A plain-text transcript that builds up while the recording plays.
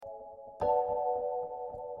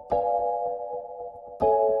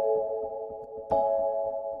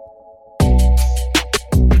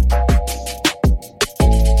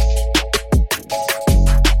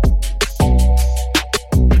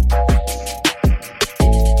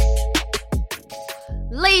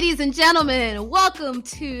Ladies and gentlemen, welcome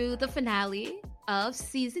to the finale of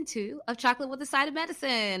season 2 of Chocolate with a Side of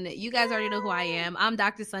Medicine. You guys already know who I am. I'm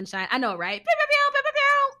Dr. Sunshine. I know, right?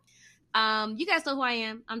 You guys know who I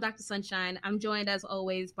am. I'm Dr. Sunshine. I'm joined as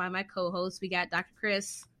always by my co-hosts. We got Dr.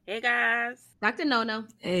 Chris. Hey guys. Dr. Nono.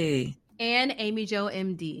 Hey. And Amy Jo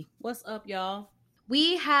MD. What's up, y'all?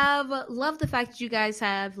 We have loved the fact that you guys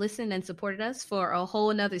have listened and supported us for a whole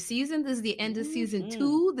another season. This is the end of season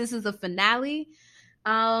 2. This is the finale.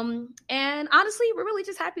 And honestly, we're really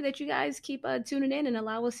just happy that you guys keep tuning in and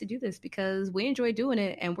allow us to do this because we enjoy doing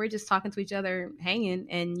it and we're just talking to each other, hanging,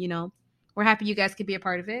 and we're happy you guys could be a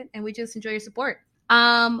part of it and we just enjoy your support.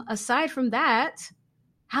 Aside from that,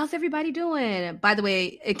 how's everybody doing? By the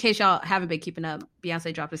way, in case y'all haven't been keeping up,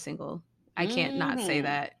 Beyonce dropped a single. I can't not say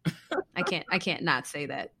that. I can't not say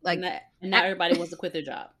that. Like, and now everybody wants to quit their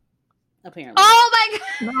job. Apparently. Oh my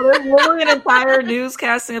god! No, there's literally an entire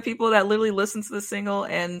newscasting of people that literally listened to the single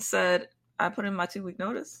and said, "I put in my 2-week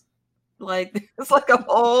notice." Like, it's like a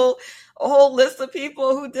whole list of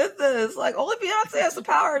people who did this. Like, only Beyonce has the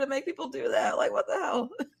power to make people do that. Like, what the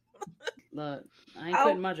hell? Look, I ain't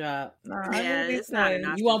quitting my job. Nah, yeah, it's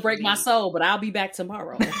not. You won't break my soul, but I'll be back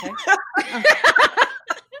tomorrow. Okay.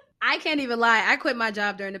 I can't even lie. I quit my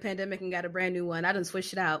job during the pandemic and got a brand new one. I done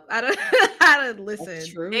switched it out. I done listen. That's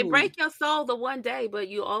true. They break your soul the one day, but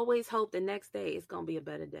you always hope the next day is going to be a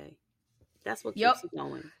better day. That's what keeps you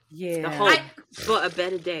going. Yeah. The hope for a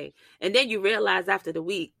better day. And then you realize after the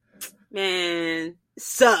week, man,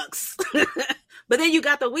 sucks. But then you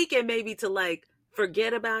got the weekend maybe to like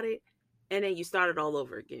forget about it. And then you start it all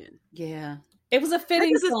over again. Yeah. It was a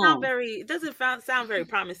fitting song. It doesn't sound very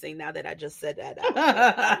promising now that I just said that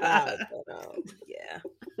out. Yeah.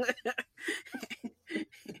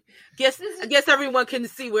 I guess everyone can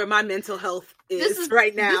see where my mental health is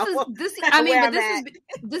right now. This is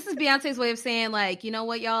Beyonce's way of saying, like, you know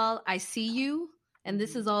what, y'all? I see you, and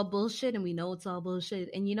this is all bullshit, and we know it's all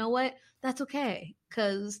bullshit. And you know what? That's okay,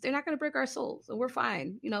 because they're not going to break our souls, and we're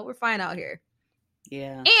fine. We're fine out here.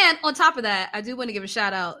 Yeah. And on top of that, I do want to give a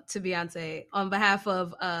shout out to Beyonce on behalf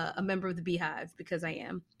of a member of the Beehive, because I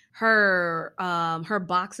am. Her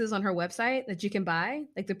boxes on her website that you can buy,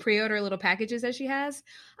 like the pre-order little packages that she has.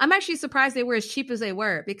 I'm actually surprised they were as cheap as they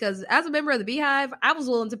were, because as a member of the Beehive, I was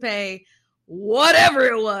willing to pay whatever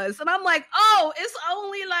it was. And I'm like, oh, it's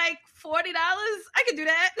only like $40. I could do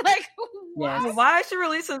that. Like, yes. Well, why is she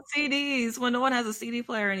releasing CDs when no one has a CD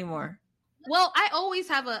player anymore? Well, I always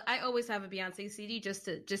have a Beyonce CD just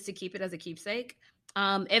to keep it as a keepsake.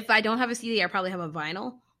 If I don't have a CD, I probably have a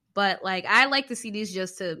vinyl. But like, I like the CDs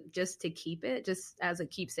just to keep it, just as a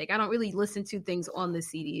keepsake. I don't really listen to things on the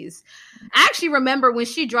CDs. I actually remember when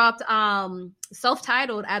she dropped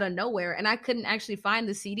Self-Titled out of nowhere, and I couldn't actually find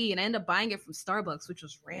the CD, and I ended up buying it from Starbucks, which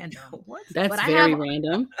was random. What? That's very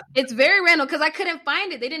random. It's very random because I couldn't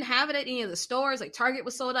find it. They didn't have it at any of the stores. Like Target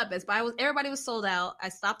was sold out, Best Buy everybody was sold out. I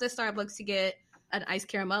stopped at Starbucks to get an iced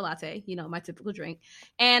caramel latte, my typical drink,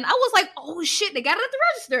 and I was like, oh shit, they got it at the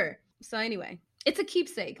register. So anyway. It's a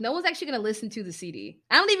keepsake. No one's actually going to listen to the CD.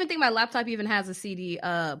 I don't even think my laptop even has a CD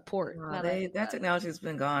port. That technology has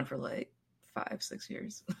been gone for like 5-6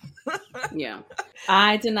 years. Yeah.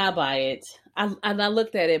 I did not buy it. I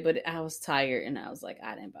looked at it, but I was tired and I was like,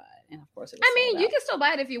 I didn't buy it. And of course it was you can still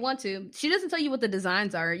buy it if you want to. She doesn't tell you what the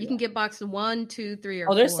designs are. You can get box 1, 2, 3, or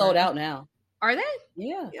 4. Oh, they're sold out now. Are they?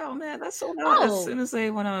 Yeah. Yo, man, that's sold out. As soon as they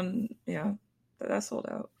went on, that's sold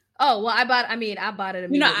out. Oh, well, I bought it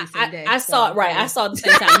immediately same day. I saw it, right. I saw it the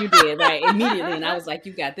same time you did, right? Immediately. And I was like,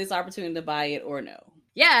 you got this opportunity to buy it or no.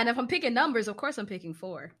 Yeah, and if I'm picking numbers, of course I'm picking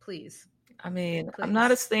 4. Please. I mean, I'm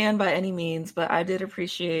not a stan by any means, but I did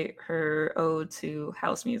appreciate her ode to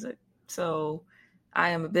house music. So I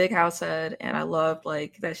am a big house head, and I loved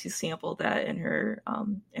like that she sampled that in her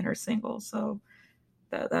single. So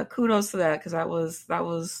that kudos to that, because that was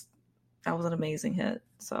an amazing hit.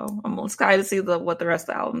 So I'm excited to see what the rest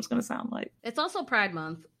of the album's going to sound like. It's also Pride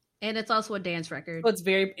Month, and it's also a dance record. So it's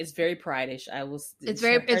very Pride-ish. It's very Pride.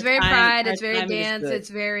 It's very dance.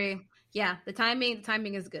 It's very the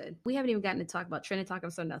timing is good. We haven't even gotten to talk about trending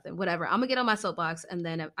topics or nothing. Whatever. I'm gonna get on my soapbox, and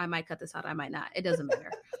then I might cut this out. I might not. It doesn't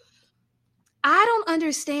matter. I don't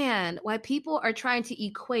understand why people are trying to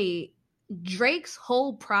equate Drake's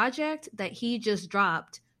whole project that he just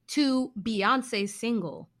dropped to Beyonce's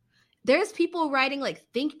single. There's people writing like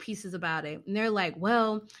think pieces about it. And they're like,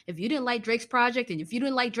 well, if you didn't like Drake's project and if you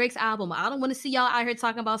didn't like Drake's album, I don't want to see y'all out here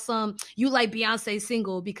talking about you like Beyonce's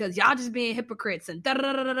single because y'all just being hypocrites and da da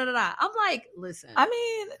da da da da. I'm like, listen. I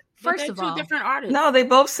mean, First of all, two different artists. No, they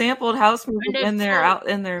both sampled house music in their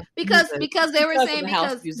because music. they were saying the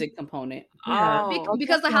house music component.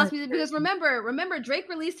 Because the house music. Because remember, Drake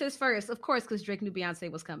released his first, of course, because Drake knew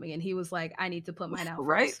Beyonce was coming, and he was like, "I need to put mine out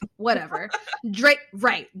right." First. Whatever. Drake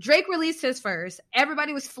released his first.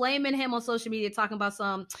 Everybody was flaming him on social media, talking about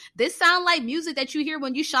this sound like music that you hear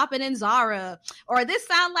when you shopping in Zara, or this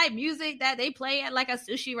sound like music that they play at like a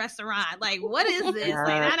sushi restaurant. Like, what is this?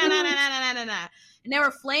 Like, nah. And they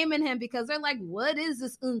were flaming him because they're like, "What is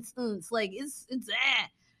this? Like, it's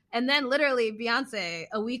And then literally Beyonce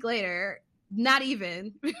a week later, not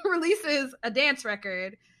even, releases a dance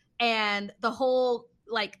record, and the whole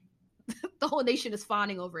nation is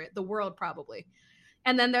fawning over it. The world probably.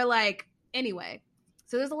 And then they're like, anyway.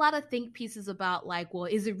 So there's a lot of think pieces about like, well,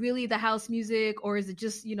 is it really the house music, or is it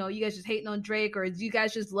just, you guys just hating on Drake, or do you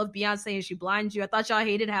guys just love Beyonce and she blinds you? I thought y'all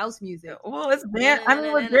hated house music. Well, it's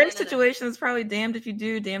with Drake's situation, it's probably damned if you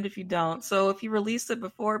do, damned if you don't. So if you release it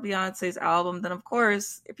before Beyonce's album, then of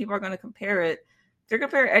course, if people are going to compare it, they're going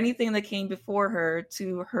to compare anything that came before her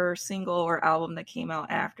to her single or album that came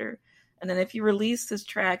out after. And then if you release this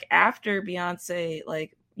track after Beyonce,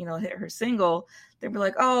 hit her single, they'd be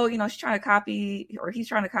like, oh, she's trying to copy, or he's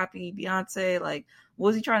trying to copy Beyonce. Like, what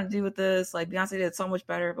was he trying to do with this? Like, Beyonce did so much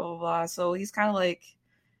better, blah, blah, blah. So he's kind of like,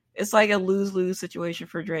 it's like a lose-lose situation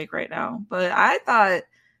for Drake right now. But I thought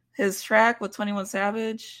his track with 21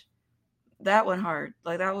 Savage, that went hard.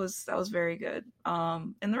 Like, that was very good.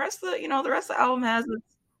 And the rest of the album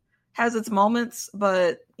has its moments,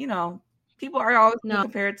 but, people are always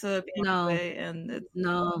compared to Beyonce, and it's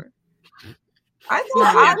over. I'm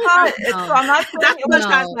not saying it was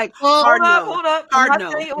like hold up. I'm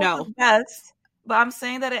not saying it was the best, but I'm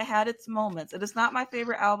saying that it had its moments. It is not my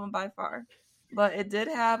favorite album by far, but it did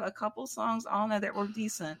have a couple songs on there that were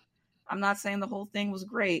decent. I'm not saying the whole thing was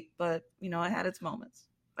great, but it had its moments.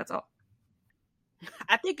 That's all.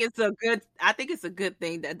 I think it's a good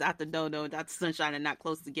thing that Dr. Dodo and Dr. Sunshine are not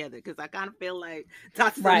close together, because I kind of feel like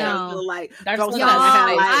Dr. Sunshine feel like I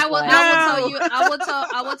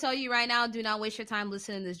will tell you right now, do not waste your time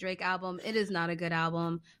listening to this Drake album. It is not a good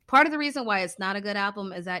album. Part of the reason why it's not a good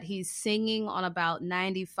album is that he's singing on about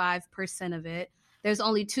 95% of it. There's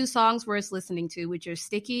only 2 songs worth listening to, which are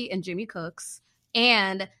Sticky and Jimmy Cooks.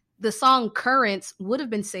 And the song Currents would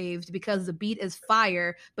have been saved because the beat is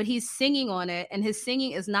fire, but he's singing on it, and his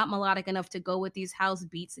singing is not melodic enough to go with these house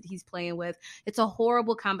beats that he's playing with. It's a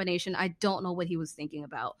horrible combination. I don't know what he was thinking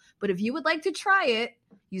about. But if you would like to try it,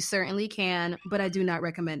 you certainly can, but I do not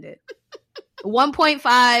recommend it.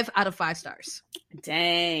 1.5 out of 5 stars.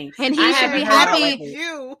 Dang. And he should be happy.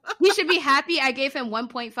 He should be happy. I gave him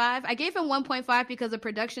 1.5. I gave him 1.5 because the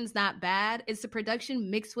production's not bad. It's the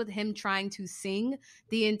production mixed with him trying to sing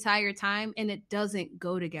the entire time, and it doesn't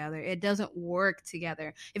go together. It doesn't work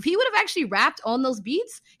together. If he would have actually rapped on those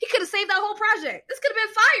beats, he could have saved that whole project. This could have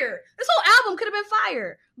been fire. This whole album could have been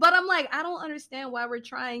fire. But I'm like, I don't understand why we're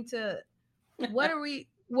trying to. What are we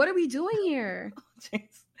doing here?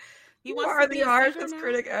 You are the harshest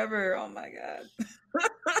critic ever. Oh my god.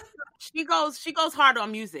 She goes hard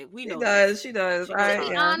on music. We know she does. To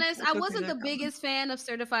be honest, I wasn't the biggest fan of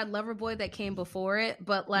Certified Lover Boy that came before it,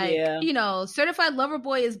 but Certified Lover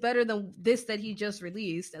Boy is better than this that he just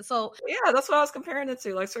released. So yeah, that's what I was comparing it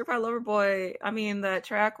to. Like Certified Lover Boy, I mean that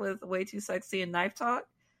track with Way Too Sexy and Knife Talk,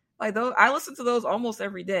 like those, I listen to those almost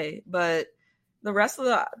every day, but the rest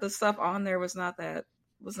of the stuff on there was not, that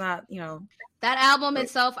album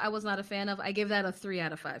itself I was not a fan of. I give that a 3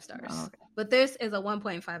 out of 5 stars. Oh, okay. But this is a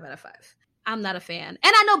 1.5 out of 5. I'm not a fan. And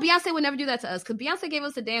I know Beyonce would never do that to us, because Beyonce gave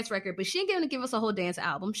us a dance record, but she ain't going to give us a whole dance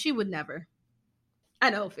album. She would never.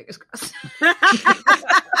 I know, fingers crossed.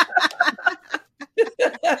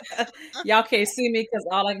 Y'all can't see me because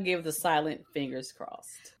all I can give is the silent fingers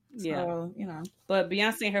crossed. Yeah. So, But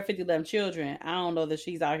Beyonce and her 50 children, I don't know that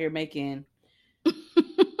she's out here making...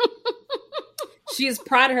 She has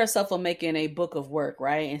prided herself on making a book of work,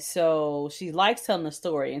 right? And so she likes telling the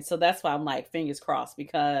story. And so that's why I'm like, fingers crossed,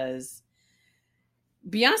 because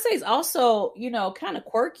Beyonce's also, kind of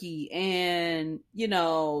quirky, and,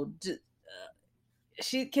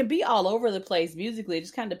 she can be all over the place musically. It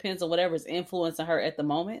just kind of depends on whatever's influencing her at the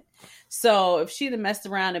moment. So if she'd have messed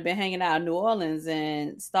around and been hanging out in New Orleans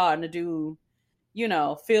and starting to do,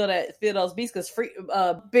 feel those beats, because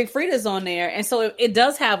Big Frida's on there, and so it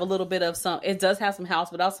does have a little bit of some. It does have some house,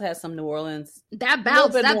 but also has some New Orleans. That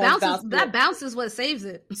bounces what saves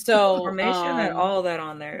it. So Formation and all that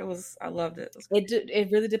on there. I loved it.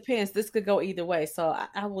 It really depends. This could go either way. So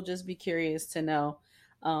I will just be curious to know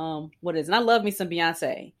what it is. And I love me some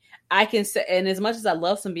Beyonce. I can say, and as much as I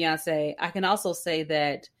love some Beyonce, I can also say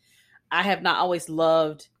that I have not always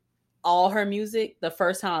loved all her music the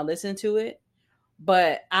first time I listened to it,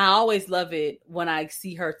 but I always love it when I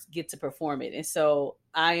see her get to perform it. And so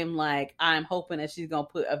I'm hoping that she's going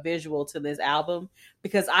to put a visual to this album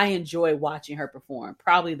because I enjoy watching her perform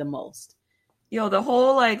probably the most. Yo, the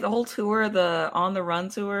whole tour, the On the Run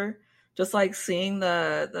tour, just like seeing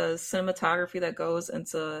the cinematography that goes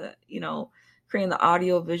into, creating the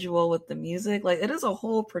audio visual with the music, like it is a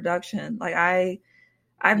whole production. Like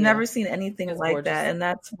I've never seen anything like gorgeous. That. And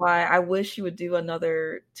that's why I wish you would do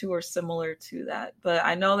another tour similar to that. But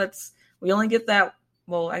I know we only get that.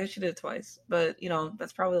 Well, I guess you did it twice, but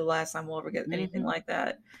that's probably the last time we'll ever get anything like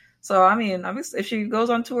that. So, I mean, if she goes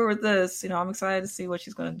on tour with this, I'm excited to see what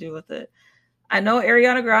she's going to do with it. I know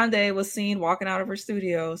Ariana Grande was seen walking out of her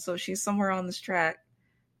studio, so she's somewhere on this track.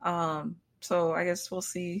 So I guess we'll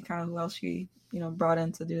see kind of who else she, brought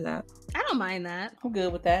in to do that. I don't mind that. I'm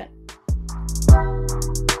good with that.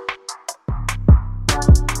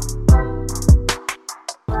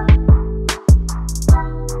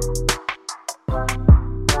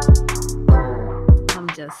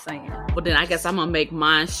 Just saying. Well, then I guess I'm gonna make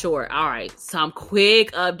mine short. All right, some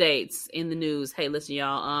quick updates in the news. Hey, listen,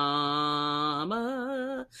 y'all.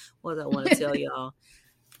 What do I want to tell y'all?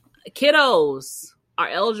 Kiddos are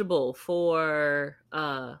eligible for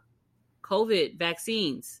COVID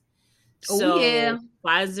vaccines. So yeah.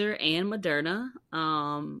 Pfizer and Moderna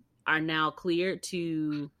are now cleared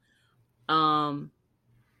to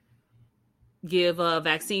give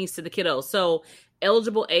vaccines to the kiddos. So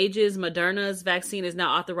eligible ages, Moderna's vaccine is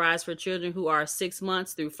now authorized for children who are 6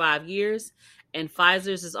 months through 5 years, and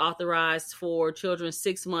Pfizer's is authorized for children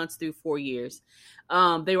 6 months through 4 years.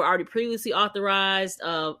 They were already previously authorized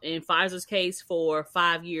in Pfizer's case for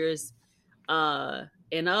 5 years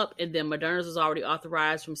and up, and then Moderna's was already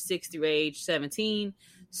authorized from 6 through age 17.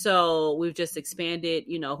 So we've just expanded,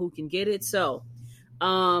 who can get it. So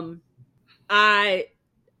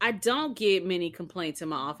I don't get many complaints in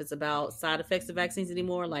my office about side effects of vaccines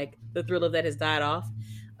anymore. Like the thrill of that has died off.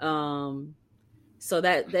 So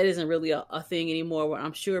that isn't really a thing anymore, where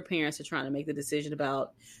I'm sure parents are trying to make the decision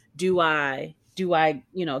about, do I,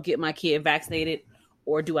 get my kid vaccinated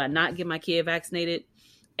or do I not get my kid vaccinated?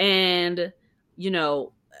 And,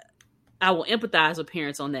 I will empathize with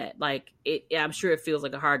parents on that. Like I'm sure it feels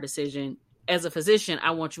like a hard decision. As a physician,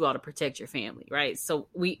 I want you all to protect your family, right? So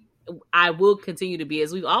I will continue to be,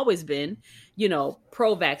 as we've always been,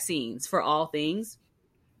 pro vaccines for all things.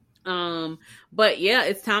 But yeah,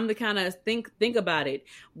 it's time to kind of think about it.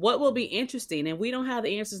 What will be interesting, and we don't have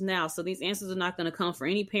the answers now, so these answers are not going to come for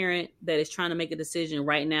any parent that is trying to make a decision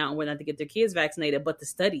right now on whether to get their kids vaccinated, but the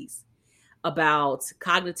studies about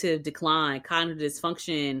cognitive decline, cognitive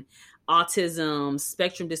dysfunction, autism,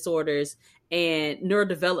 spectrum disorders, and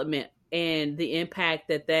neurodevelopment, and the impact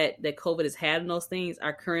that COVID has had on those things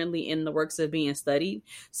are currently in the works of being studied.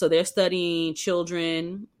 So they're studying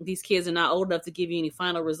children. These kids are not old enough to give you any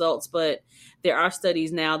final results, but there are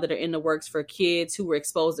studies now that are in the works for kids who were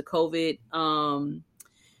exposed to COVID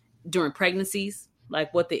during pregnancies,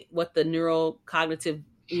 like what the neurocognitive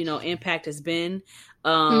impact has been.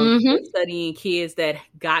 They're studying kids that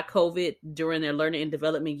got COVID during their learning and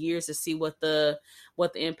development years to see what the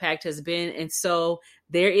impact has been. And so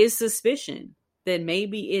there is suspicion that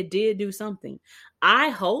maybe it did do something. I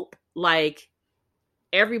hope, like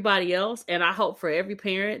everybody else, and I hope for every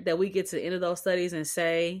parent, that we get to the end of those studies and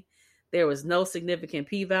say there was no significant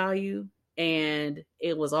p-value and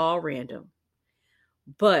it was all random.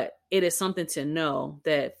 But it is something to know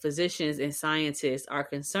that physicians and scientists are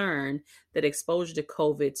concerned that exposure to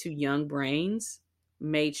COVID to young brains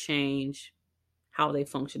may change how they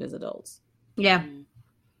function as adults. Yeah. Mm-hmm.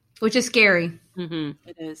 Which is scary. Mm-hmm.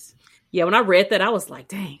 It is. Yeah, when I read that, I was like,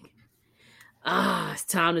 dang. It's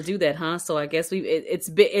time to do that, huh? So I guess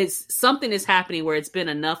it's something that's happening where it's been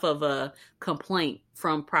enough of a complaint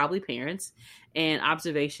from probably parents and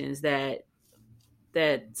observations that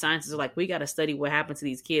scientists are like, we got to study what happened to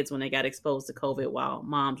these kids when they got exposed to COVID while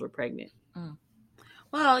moms were pregnant.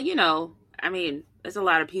 Well, I mean, there's a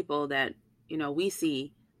lot of people that, we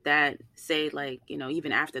see that say, like,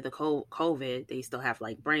 even after the COVID, they still have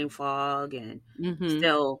like brain fog and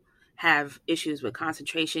still have issues with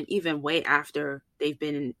concentration, even way after they've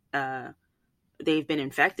been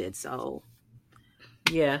infected. So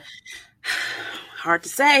yeah, hard to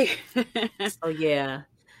say. Oh yeah.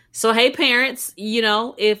 So, hey, parents,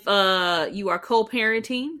 if you are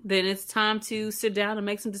co-parenting, then it's time to sit down and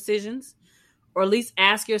make some decisions, or at least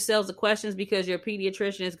ask yourselves the questions, because your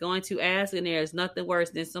pediatrician is going to ask, and there's nothing worse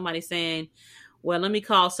than somebody saying, well, let me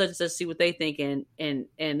call such and such, see what they think, and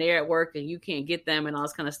they're at work and you can't get them and all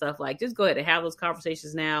this kind of stuff. Like, just go ahead and have those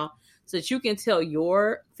conversations now so that you can tell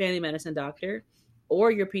your family medicine doctor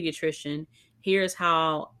or your pediatrician, here's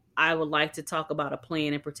how I would like to talk about a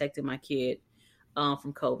plan and protecting my kid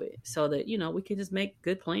from COVID, so that, you know, we can just make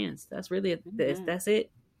good plans. That's really it. That's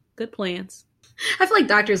it. Good plans. I feel like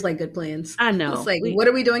doctors like good plans. I know. It's like, what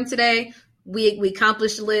are we doing today? We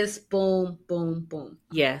accomplished the list. Boom, boom, boom.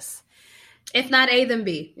 Yes. If not A, then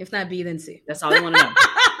B. If not B, then C. That's all I want to know.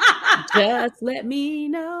 Just let me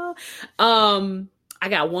know. I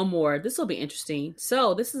got one more. This will be interesting.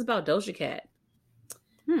 So this is about Doja Cat.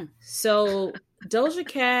 So Doja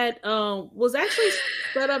Cat was actually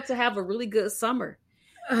set up to have a really good summer.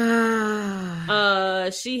 She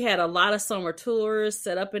had a lot of summer tours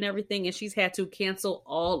set up and everything, and she's had to cancel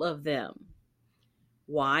all of them.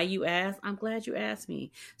 Why, you ask? I'm glad you asked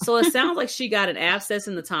me. So it sounds like she got an abscess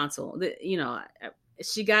in the tonsil. You know,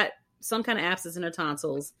 she got some kind of abscess in her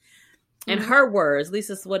tonsils. And her words, at least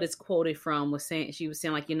this is what it's quoted from, was saying, she was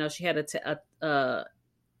saying, like, you know, she had a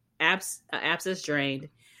abscess drained,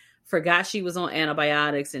 forgot she was on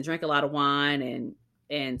antibiotics, and drank a lot of wine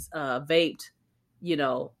and vaped, you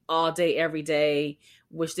know, all day, every day,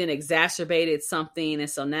 which then exacerbated something. And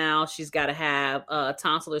so now she's got to have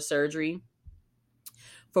tonsillar surgery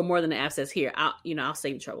for more than an abscess. Here, I'll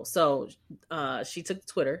save you trouble. So she took to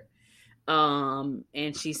Twitter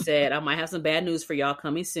and she said, I might have some bad news for y'all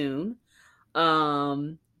coming soon.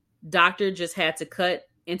 Doctor just had to cut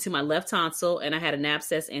into my left tonsil and I had an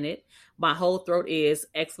abscess in it. My whole throat is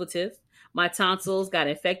expletive. My tonsils got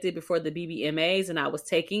infected before the BBMAs and I was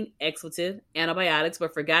taking expletive antibiotics,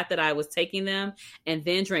 but forgot that I was taking them, and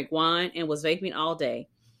then drank wine and was vaping all day.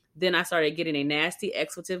 Then I started getting a nasty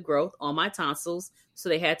expletive growth on my tonsils, so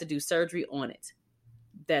they had to do surgery on it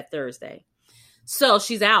that Thursday. So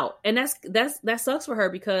she's out, and that sucks for her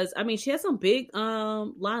because, I mean, she has some big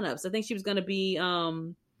lineups. I think she was going to be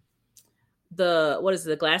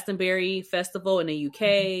the Glastonbury Festival in the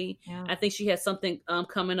UK. Yeah. I think she had something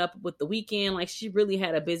coming up with the weekend. Like, she really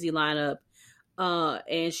had a busy lineup,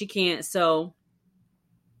 and she can't. So,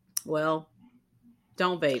 well,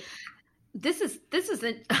 don't vape. This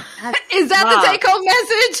isn't. Is that the take-home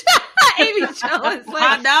message? Amy Jo is like,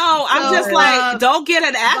 I know. I'm just like, don't get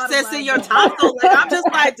an abscess in your tonsil. Like, I'm just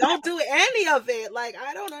like, don't do any of it. Like,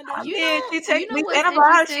 I don't understand.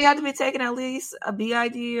 Antibiotics, she had to be taking at least a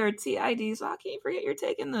BID or TID. So how can you forget you're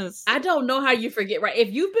taking this? I don't know how you forget. Right?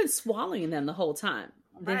 If you've been swallowing them the whole time,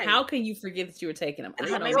 then how can you forget that you were taking them?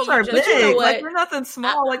 Those are big. You know, like, they're nothing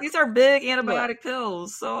small. Like, these are big antibiotic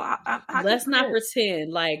pills. So let's not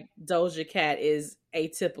pretend like Doja Cat is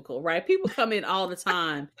atypical, right? People come in all the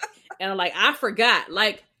time and are like, I forgot.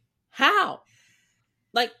 Like, how?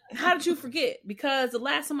 Like, how did you forget? Because the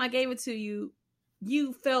last time I gave it to you,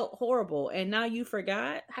 you felt horrible, and now you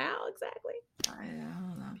forgot? How exactly? I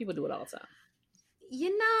don't know. People do it all the time.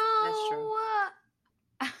 You know, that's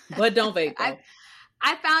true. But don't vape, though.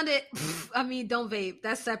 I found it. I mean, don't vape.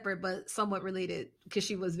 That's separate, but somewhat related because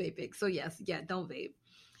she was vaping. So yes, don't vape.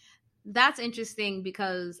 That's interesting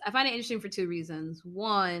because I find it interesting for two reasons.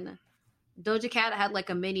 One, Doja Cat had like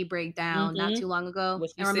a mini breakdown not too long ago.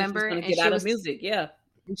 And remember, and get out of music, yeah.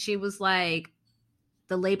 And she was like,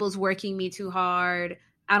 "The label's working me too hard.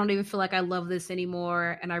 I don't even feel like I love this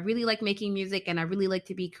anymore. And I really like making music, and I really like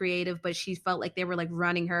to be creative." But she felt like they were like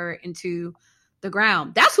running her into the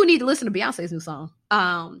ground. That's who need to listen to Beyonce's new song.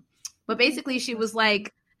 But basically she was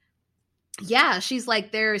like, yeah, she's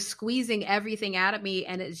like, they're squeezing everything out of me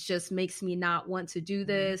and it just makes me not want to do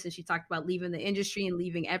this. And she talked about leaving the industry and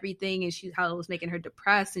leaving everything, and how it was making her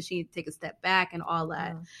depressed and she needed to take a step back and all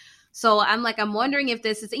that. So I'm wondering if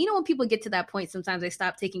this is, when people get to that point, sometimes they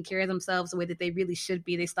stop taking care of themselves the way that they really should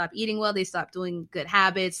be. They stop eating well, they stop doing good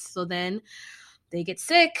habits. So then they get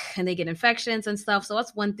sick and they get infections and stuff. So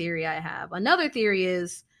that's one theory I have. Another theory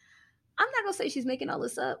is, I'm not going to say she's making all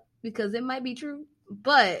this up because it might be true,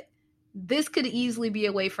 but this could easily be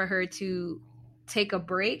a way for her to take a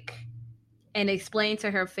break and explain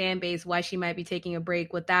to her fan base why she might be taking a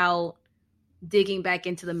break without digging back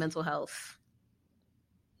into the mental health,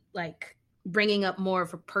 like bringing up more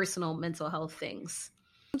of her personal mental health things.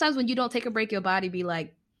 Sometimes when you don't take a break, your body be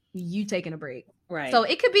like, you taking a break. Right. So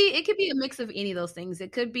it could be a mix of any of those things.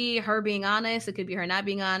 It could be her being honest. It could be her not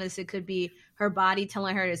being honest. It could be her body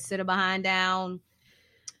telling her to sit her behind down.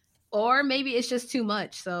 Or maybe it's just too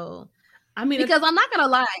much. So, I mean, because I'm not going to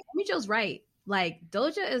lie, Amy Jo's right. Like,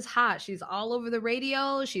 Doja is hot. She's all over the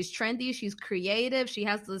radio. She's trendy. She's creative. She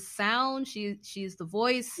has the sound. She's the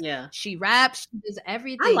voice. Yeah. She raps. She does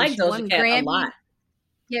everything. I like Doja Cat a lot.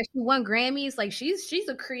 Yeah, she won Grammys. Like, she's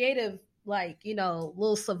a creative, like,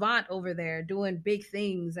 little savant over there doing big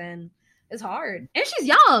things, and it's hard. And she's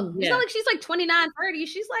young. It's not like she's like 29, 30.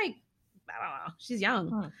 She's like I don't know. She's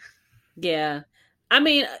young. Yeah. I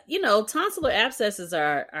mean, tonsillar abscesses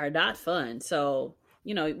are not fun. So,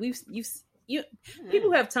 people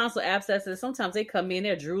who have tonsil abscesses, sometimes they come in,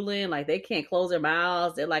 they're drooling, like they can't close their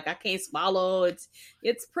mouths. They're like, I can't swallow.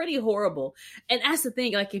 It's pretty horrible. And that's the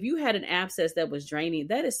thing. Like, if you had an abscess that was draining,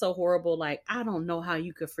 that is so horrible. Like, I don't know how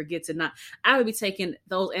you could forget to not. I would be taking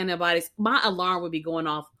those antibiotics. My alarm would be going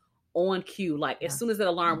off on cue. Like, as soon as that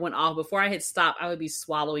alarm went off, before I hit stop, I would be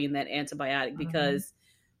swallowing that antibiotic because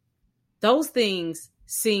those things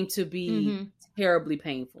seem to be terribly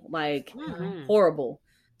painful, like horrible.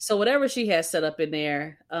 So whatever she has set up in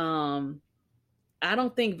there, I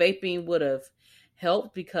don't think vaping would have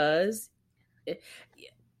helped because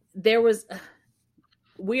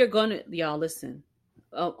we are going to, y'all listen,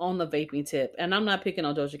 on the vaping tip. And I'm not picking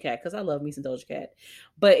on Doja Cat because I love me some Doja Cat.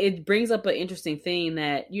 But it brings up an interesting thing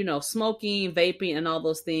that, smoking, vaping, and all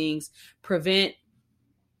those things prevent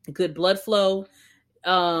good blood flow.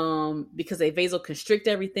 Because they vasoconstrict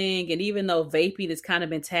everything, and even though vaping has kind of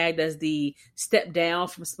been tagged as the step down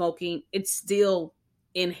from smoking, it's still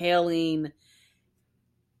inhaling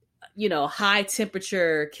high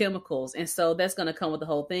temperature chemicals, and so that's going to come with the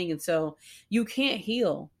whole thing. And so you can't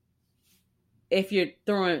heal if you're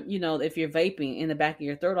throwing, if you're vaping in the back of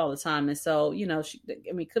your throat all the time. And so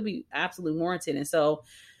it could be absolutely warranted. And so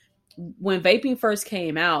when vaping first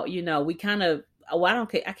came out, we kind of,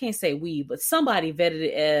 I can't say we, but somebody vetted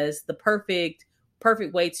it as the perfect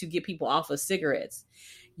way to get people off of cigarettes.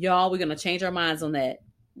 Y'all, we're going to change our minds on that.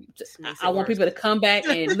 I want people to come back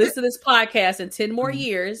and listen to this podcast in 10 more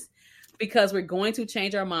years, because we're going to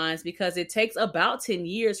change our minds, because it takes about 10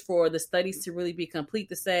 years for the studies to really be complete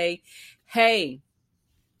to say, hey,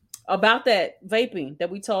 about that vaping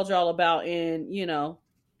that we told y'all about in,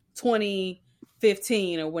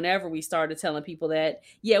 2015 or whenever we started telling people that,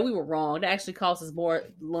 yeah, we were wrong. That actually causes more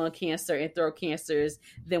lung cancer and throat cancers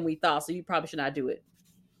than we thought. So you probably should not do it.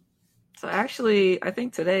 So actually, I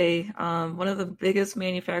think today, one of the biggest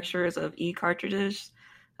manufacturers of e-cartridges,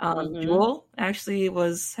 Juul, actually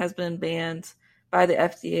has been banned by the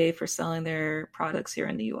FDA for selling their products here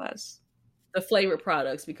in the U.S. The flavored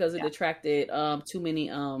products, because it attracted too many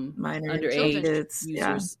minor underage users.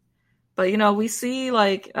 Yeah. But we see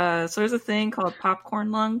so there's a thing called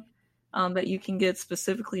popcorn lung that you can get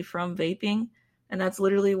specifically from vaping, and that's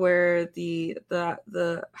literally where the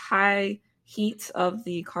high heat of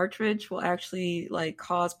the cartridge will actually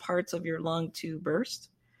cause parts of your lung to burst,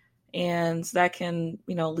 and that can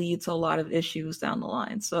lead to a lot of issues down the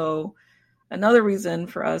line. So another reason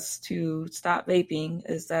for us to stop vaping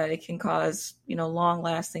is that it can cause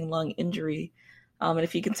long-lasting lung injury. And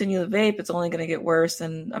if you continue to vape, it's only going to get worse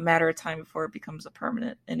in a matter of time before it becomes a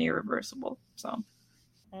permanent and irreversible. So,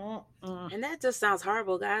 and that just sounds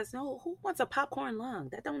horrible, guys. No, who wants a popcorn lung?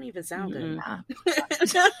 That don't even sound good.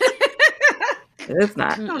 It's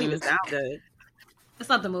not. It don't even sound good. That's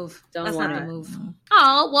not the move. That's not the move.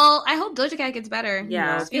 Oh, well, I hope Doja Cat gets better.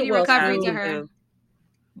 Yeah, speedy recovery to her.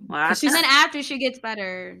 Well, and then after she gets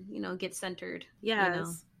better, get centered.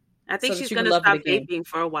 Yes. I think she's going to stop vaping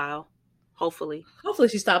for a while. Hopefully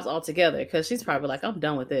she stops altogether, because she's probably like, I'm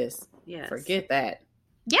done with this. Yes. Forget that.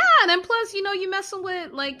 Yeah, and then plus, you messing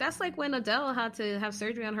with, that's like when Adele had to have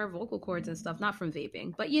surgery on her vocal cords and stuff, not from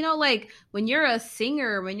vaping. But, when you're a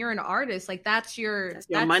singer, when you're an artist, that's your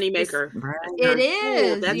moneymaker. It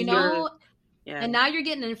is, Yeah. And now you're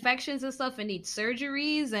getting infections and stuff and need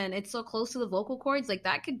surgeries, and it's so close to the vocal cords.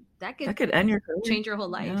 That could end your career. Change your whole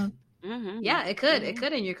life. Yeah, yeah, it could. It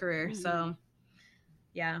could end your career. So,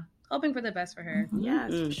 yeah. Hoping for the best for her.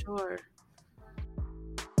 Yes, for sure.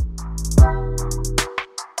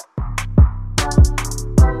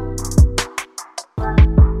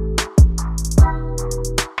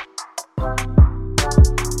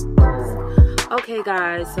 Okay,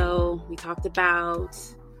 guys, so we talked about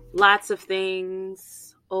lots of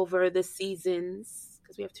things over the seasons,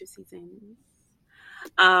 because we have 2 seasons.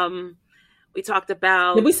 We talked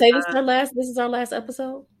about. Did we say this is our last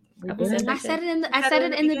episode? I said it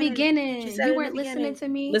in the beginning. You weren't listening to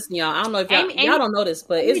me. Listen, y'all. I don't know if y'all don't know this,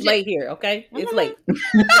 but it's late here. Okay, it's late.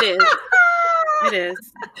 It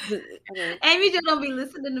is. Amy just don't be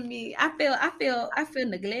listening to me. I feel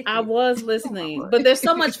neglected. I was listening, but there's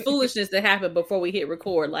so much foolishness that happened before we hit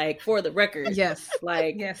record. For the record, yes,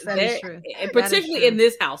 yes, that is true, and particularly in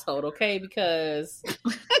this household, okay, because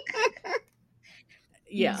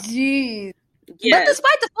yeah, jeez. Yes. But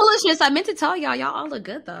despite the foolishness, I meant to tell y'all all look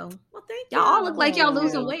good though. Well, thank y'all. All look like y'all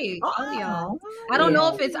losing weight. All of y'all. I don't know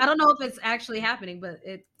if it's actually happening, but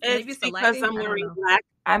maybe it's because I'm wearing black.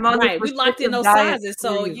 I'm on right. We locked in those sizes,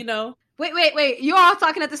 so Wait. You all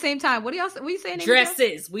talking at the same time. What are you saying?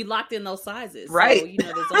 Dresses. We locked in those sizes. Right. So,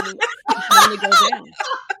 there's only, you can only go down.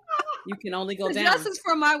 You can only go down. Dresses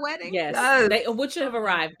for my wedding? Yes. Which have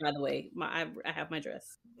arrived, by the way. I have my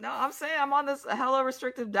dress. No, I'm saying I'm on this hella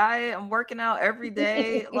restrictive diet. I'm working out every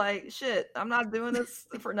day. Like, shit, I'm not doing this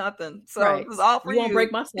for nothing. So this is all for you. You won't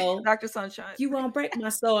break my soul. Dr. Sunshine. You won't break my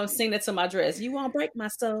soul. I'm singing it to my dress. You won't break my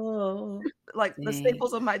soul. Like the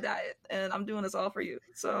staples of my diet. And I'm doing this all for you.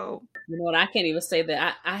 So you know what? I can't even say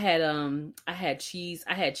that. I had cheese.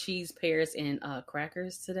 I had cheese, pears, and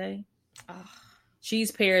crackers today. Cheese,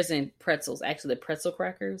 pears, and pretzels. Actually, pretzel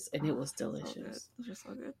crackers. And it was delicious. Those are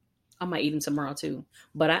so good. I might eat them tomorrow too,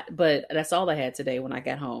 but that's all I had today when I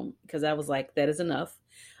got home because I was like, that is enough.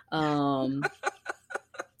 I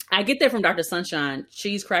get that from Dr. Sunshine,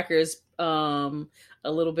 cheese, crackers, a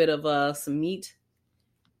little bit of some meat,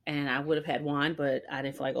 and I would have had wine, but I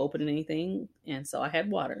didn't feel like opening anything, and so I had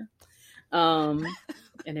water. And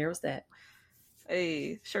there was that.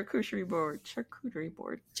 Hey, charcuterie board. Charcuterie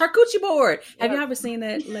board. Have you ever seen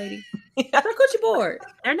that, lady? Charcuterie board.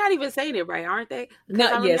 They're not even saying it right, aren't they?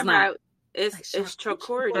 No, yes, not. It's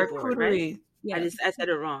charcuterie board, right? Yes. I said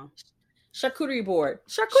it wrong. Charcuterie board.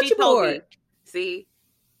 Charcuterie board. See,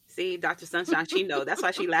 Dr. Sunshine, she know. That's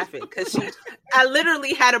why she laughing because I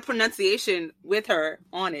literally had a pronunciation with her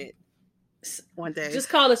on it. One day, just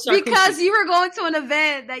call it charcuterie. Because you were going to an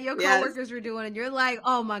event that your coworkers were doing, and you're like,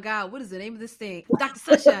 "Oh my god, what is the name of this thing?" Dr.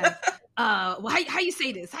 Sunshine. Well, how you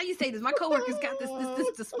say this? How you say this? My coworkers got this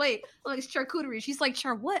display. I'm like, it's charcuterie. She's like,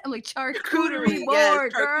 char what? I'm like, charcuterie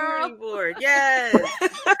board, girl. Charcuterie board, yes.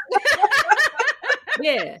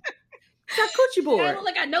 Yeah. Charcuterie board. I look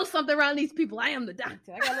like I know something around these people. I am the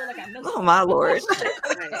doctor. I gotta look like I know something. Oh my lord.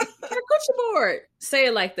 Charcuterie board. Say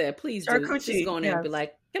it like that, please. Just go in there and be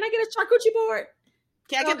like, "Can I get a charcuterie board?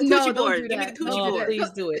 Can I get the coochie board? Give me the coochie board. Please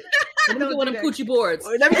do it. Let me get one of them coochie boards.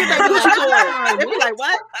 Let me get that coochie board. They be like,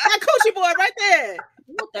 what? That coochie board right there.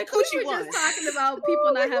 That coochie we were board. just talking about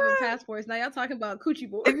people not having passports. Now y'all talking about coochie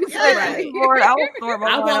board. If you say coochie board, I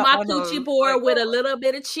want my coochie board with a little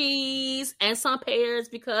bit of cheese and some pears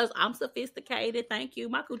because I'm sophisticated. Thank you.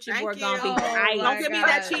 My coochie board gonna be tight. Don't give me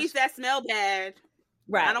that cheese that smell bad.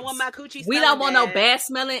 Right. I don't want my coochie. We don't want no bad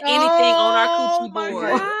smelling anything on our coochie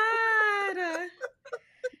board. God.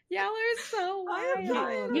 Y'all are so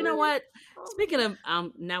wild. You know what? Speaking of,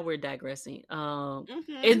 now we're digressing.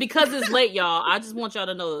 It's because it's late, y'all. I just want y'all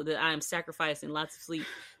to know that I am sacrificing lots of sleep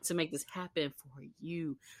to make this happen for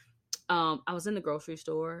you. I was in the grocery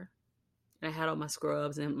store and I had all my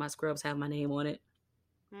scrubs, and my scrubs have my name on it.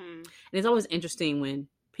 And it's always interesting when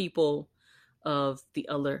people of the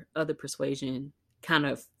other persuasion kind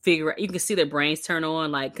of figure out. You can see their brains turn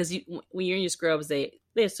on, like because when you're in your scrubs, they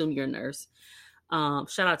assume you're a nurse.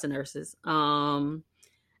 Shout out to nurses. And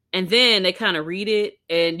then they kind of read it,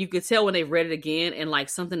 and you could tell when they've read it again, and like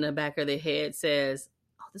something in the back of their head says,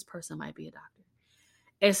 "Oh, this person might be a doctor."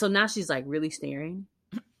 And so now she's like really staring,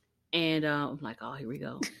 and I'm like, "Oh, here we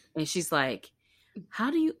go." And she's like,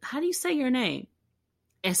 "How do you say your name?"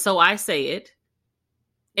 And so I say it,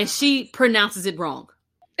 and she pronounces it wrong.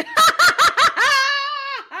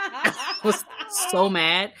 I was so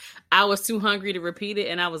mad. I was too hungry to repeat it,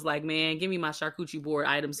 and I was like, "Man, give me my charcuterie board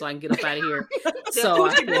item so I can get up out of here." So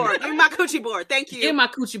coochie board. Give me my coochie board. Thank you. Give my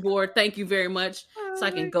coochie board. Thank you very much. So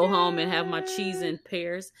I can go home and have my cheese and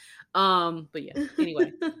pears. But yeah.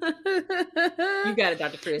 Anyway, you got it,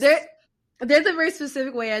 Dr. Chris. There's a very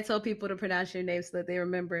specific way I tell people to pronounce your name so that they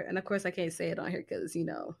remember it. And of course, I can't say it on here because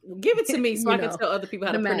give it to me so I can tell other people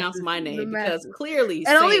how to pronounce my name because clearly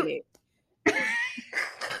saying it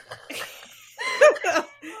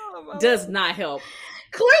does not help.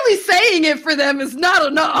 Clearly saying it for them is not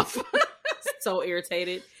enough. So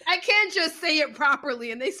irritated. I can't just say it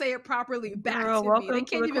properly and they say it properly back to me. They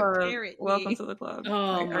can't even parrot me. Welcome to the club.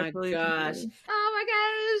 Oh my gosh. Oh my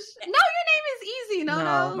gosh. No, your name is easy.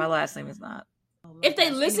 No, my last name is not. If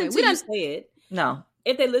they listen to you say it. No.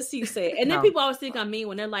 If they listen to you say it. And then people always think I'm mean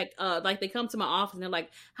when they're like they come to my office and they're like,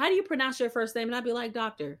 "How do you pronounce your first name?" And I'd be like,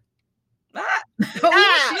 "Doctor." Shit.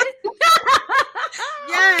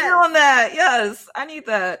 Yes. I'm on that. Yes. I need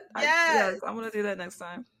that. Yes. I'm going to do that next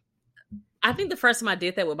time. I think the first time I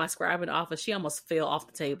did that with my scribe in the office, she almost fell off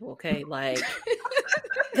the table. Okay. Like,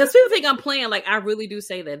 because people think I'm playing. Like, I really do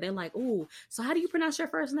say that. They're like, "Ooh, so how do you pronounce your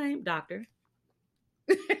first name?" Doctor.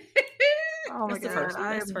 Oh my God.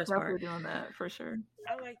 I am definitely doing that for sure.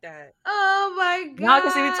 I like that. Oh my God. No,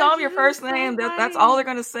 because if you tell them your first name, that's all they're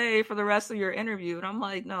going to say for the rest of your interview. And I'm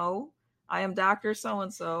like, no, I am Dr.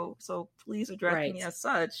 So-and-so. So please address me as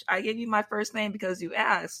such. I gave you my first name because you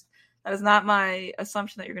asked. That is not my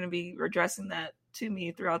assumption that you're going to be addressing that to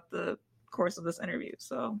me throughout the course of this interview.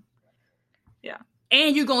 So, yeah.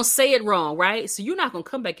 And you're going to say it wrong, right? So you're not going to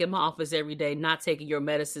come back in my office every day, not taking your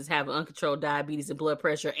medicines, having uncontrolled diabetes and blood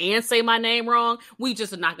pressure, and say my name wrong. We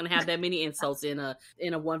just are not going to have that many insults in a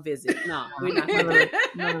one visit. No, we're not going to.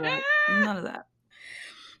 None of that.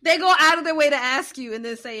 They go out of their way to ask you and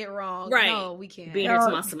then say it wrong. Right. No, we can't. Being here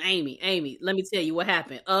to some Amy, let me tell you what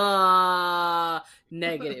happened.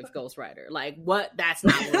 Negative ghostwriter. Like, what? That's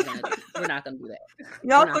not what we're going to do. We're not going to do that.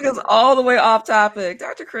 Y'all took us all the way off topic.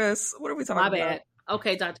 Dr. Chris, what are we talking about? My bad.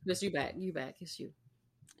 Okay, Dr. Chris, you back. It's you.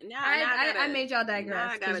 I made y'all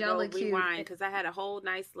digress. I gotta go rewind because I had a whole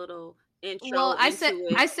nice little intro. Well, I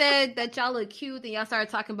said that y'all look cute, and y'all started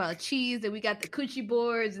talking about cheese, and we got the coochie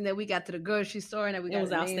boards, and then we got to the grocery store, and then we got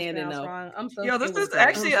the outstanding though. Wrong. This is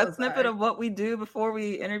actually a snippet of what we do before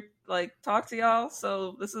we talk to y'all.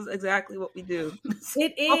 So this is exactly what we do.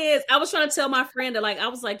 It is. I was trying to tell my friend that I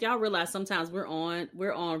was like, y'all realize sometimes we're online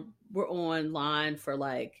for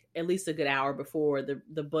like at least a good hour before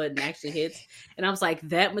the button actually hits, and I was like,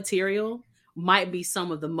 that material might be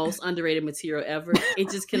some of the most underrated material ever.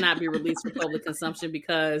 It just cannot be released for public consumption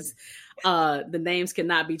because the names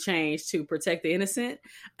cannot be changed to protect the innocent.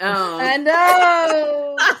 I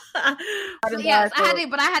know. Yes, I had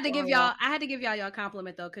to give y'all your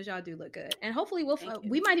compliment though, because y'all do look good, and hopefully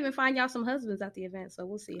we might even find y'all some husbands at the event. So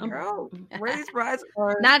we'll see. Where these brides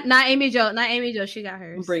are? Not Amy Jo. She got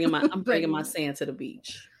hers. I'm bringing my sand to the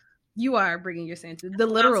beach. You are bringing your sand to the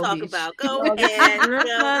literal talk beach. About go ahead.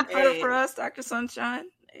 Credit for us, Dr. Sunshine.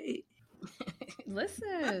 Hey.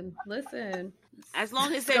 Listen. As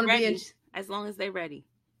long as they're ready.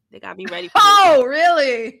 They gotta be ready.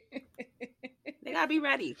 Really? They gotta be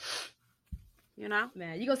ready. You know,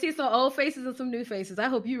 man, you gonna see some old faces and some new faces. I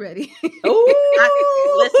hope you ready. Listen,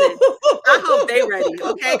 I hope they ready,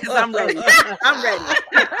 okay? Because I'm ready.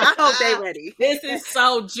 I hope they ready. This is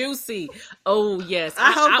so juicy. Oh yes,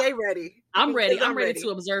 I hope they ready. I'm ready. I'm ready to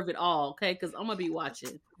observe it all, okay? Because I'm gonna be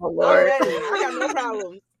watching. Oh Lord, I got no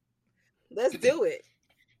problems. Let's do it.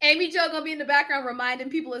 Amy Jo gonna be in the background reminding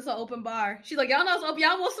people it's an open bar. She's like, y'all know it's open.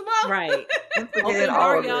 Y'all want some more? Right. Open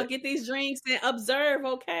bar, y'all get these drinks and observe,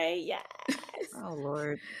 okay? Yes. Oh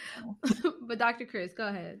Lord. But Dr. Chris, go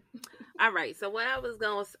ahead. All right. So what I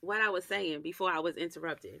was saying before I was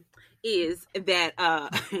interrupted is that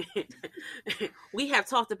we have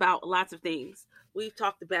talked about lots of things. We've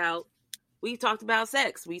talked about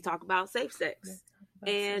sex. We talked about safe sex.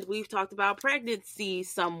 And we've talked about pregnancy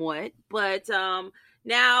somewhat, but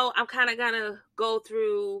now I'm kind of gonna go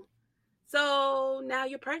through. So now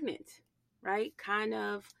you're pregnant, right? Kind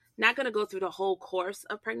of not gonna go through the whole course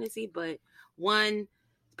of pregnancy, but one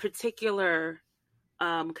particular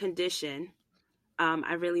condition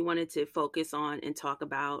I really wanted to focus on and talk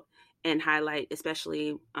about and highlight,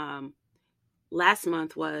 especially last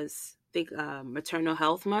month was, I think, Maternal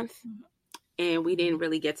Health Month, and we didn't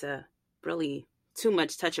really get to really too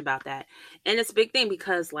much touch about that. And it's a big thing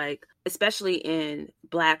because, like, especially in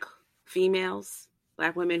Black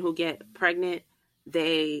women who get pregnant,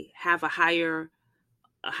 they have a higher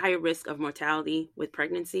risk of mortality with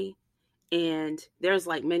pregnancy. And there's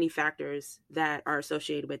like many factors that are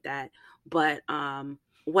associated with that. But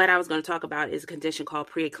what I was going to talk about is a condition called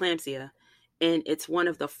preeclampsia. And it's one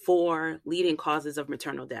of the 4 leading causes of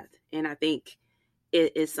maternal death. And I think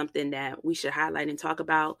it is something that we should highlight and talk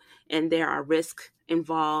about. And there are risks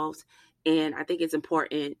involved. And I think it's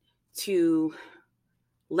important to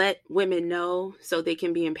let women know so they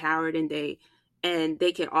can be empowered and they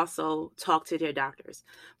can also talk to their doctors.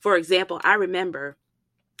 For example, I remember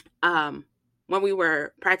when we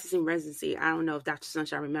were practicing residency, I don't know if Dr.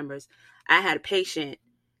 Sunshine remembers, I had a patient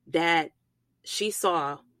that she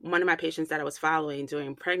saw, one of my patients that I was following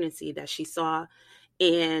during pregnancy that she saw,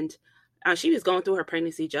 and she was going through her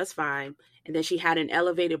pregnancy just fine. And then she had an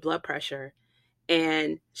elevated blood pressure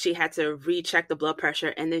and she had to recheck the blood pressure.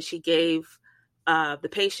 And then she gave the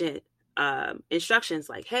patient instructions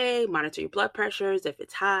like, hey, monitor your blood pressures. If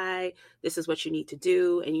it's high, this is what you need to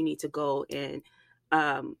do. And you need to go and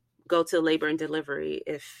go to labor and delivery.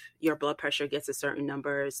 If your blood pressure gets a certain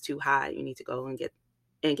number, is too high, you need to go and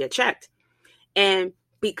get checked. And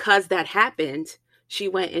because that happened, she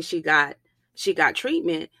went and she got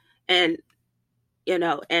treatment. And,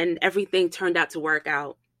 and everything turned out to work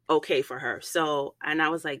out okay for her. So, and I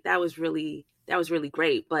was like, that was really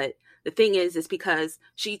great. But the thing is because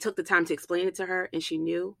she took the time to explain it to her and she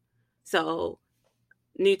knew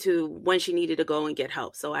when she needed to go and get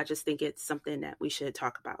help. So I just think it's something that we should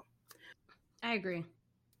talk about. I agree.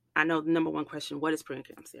 I know the number one question, what is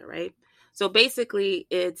preeclampsia, right? So basically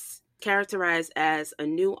it's characterized as a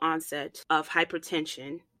new onset of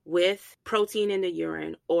hypertension with protein in the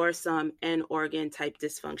urine or some end organ type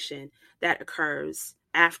dysfunction that occurs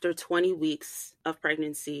after 20 weeks of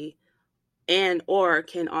pregnancy, and or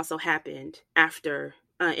can also happen after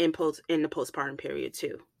in the postpartum period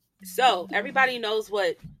too. So everybody knows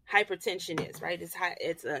what hypertension is, right?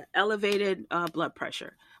 It's an elevated blood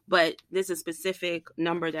pressure, but there's a specific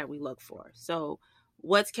number that we look for. So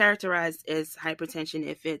what's characterized as hypertension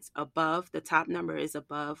if it's above, the top number is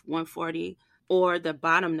above 140, or the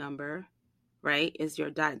bottom number, right, is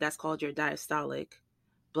that's called your diastolic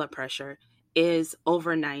blood pressure, is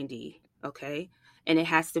over 90, okay? And it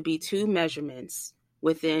has to be 2 measurements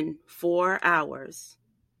within 4 hours,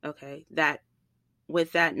 okay, that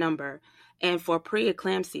with that number. And for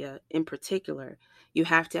preeclampsia in particular, you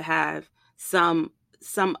have to have some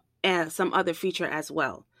other feature as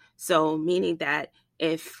well. So meaning that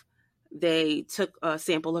if they took a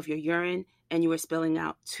sample of your urine and you were spilling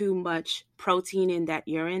out too much protein in that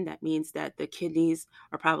urine, that means that the kidneys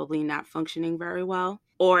are probably not functioning very well.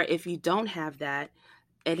 Or if you don't have that,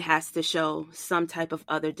 it has to show some type of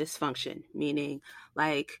other dysfunction, meaning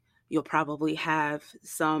like you'll probably have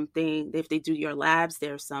something, if they do your labs,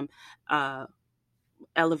 there's some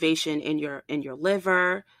elevation in your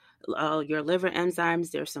liver, your liver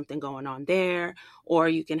enzymes, there's something going on there. Or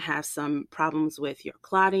you can have some problems with your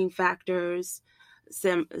clotting factors,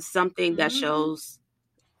 something that shows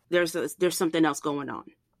there's something else going on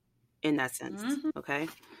in that sense. Okay.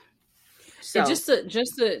 So and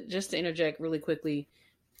just to interject really quickly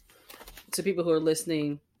to people who are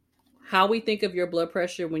listening, how we think of your blood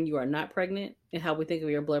pressure when you are not pregnant and how we think of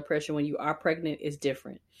your blood pressure when you are pregnant is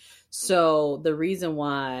different. So the reason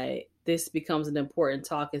why this becomes an important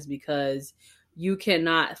talk is because you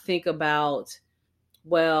cannot think about,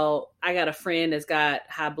 well, I got a friend that's got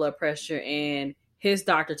high blood pressure and his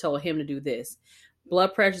doctor told him to do this.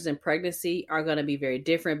 Blood pressures in pregnancy are going to be very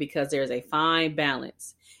different because there's a fine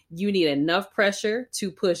balance. You need enough pressure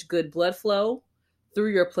to push good blood flow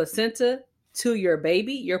through your placenta to your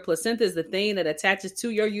baby. Your placenta is the thing that attaches to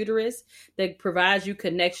your uterus that provides you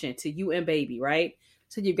connection to you and baby, right?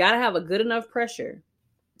 So you got to have a good enough pressure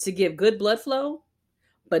to give good blood flow,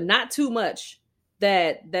 but not too much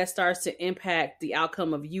that starts to impact the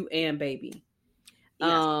outcome of you and baby. Yes.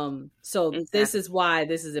 So exactly. This is why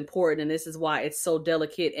this is important, and this is why it's so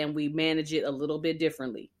delicate, and we manage it a little bit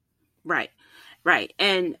differently. Right.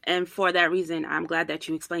 And for that reason, I'm glad that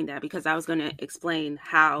you explained that, because I was going to explain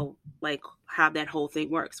how that whole thing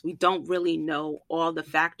works. We don't really know all the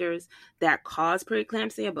factors that cause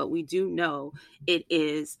preeclampsia, but we do know it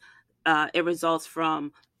results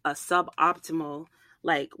from a suboptimal,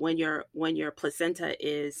 like when your placenta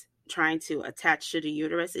is trying to attach to the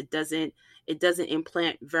uterus, it doesn't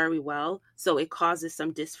implant very well. So it causes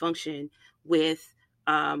some dysfunction with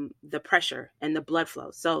the pressure and the blood flow.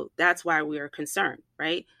 So that's why we are concerned,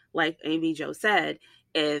 right? Like Amy Jo said,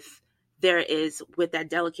 if there is, with that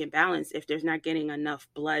delicate balance, if there's not getting enough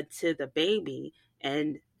blood to the baby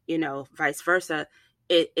and, vice versa,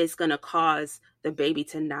 it is going to cause the baby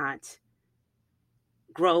to not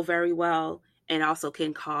grow very well, and also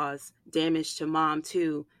can cause damage to mom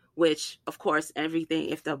too, which of course,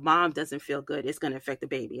 if the mom doesn't feel good, it's going to affect the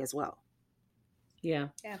baby as well. Yeah.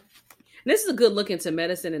 This is a good look into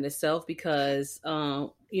medicine in itself because,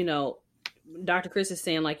 Dr. Chris is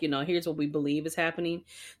saying, here's what we believe is happening.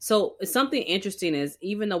 So something interesting is,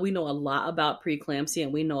 even though we know a lot about preeclampsia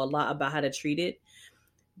and we know a lot about how to treat it,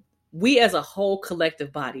 we as a whole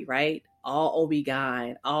collective body, right? All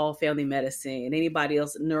OB-GYN, all family medicine, and anybody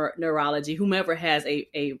else, neurology, whomever has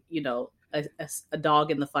a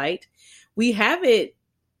dog in the fight, we haven't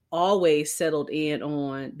always settled in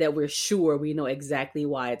on that we're sure we know exactly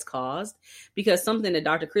why it's caused, because something that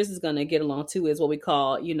Dr. Chris is going to get along to is what we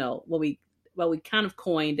call, what we kind of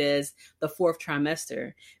coined as the 4th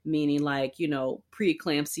trimester, meaning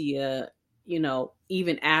preeclampsia,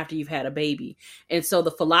 even after you've had a baby. And so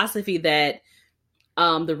the philosophy that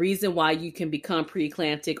the reason why you can become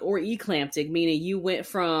preeclamptic or eclamptic, meaning you went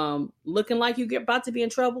from looking like you get about to be in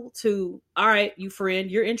trouble to, all right,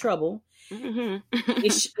 you're in trouble. Mm-hmm.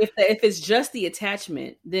 if it's just the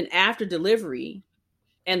attachment, then after delivery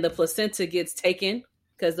and the placenta gets taken,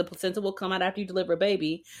 because the placenta will come out after you deliver a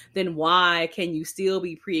baby, then why can you still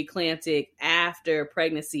be preeclamptic after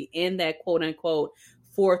pregnancy in that quote unquote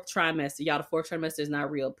 4th trimester? Y'all, the 4th trimester is not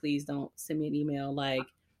real. Please don't send me an email like,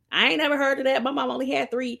 I ain't never heard of that. My mom only had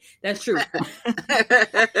 3. That's true.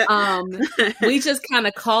 We just kind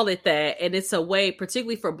of call it that. And it's a way,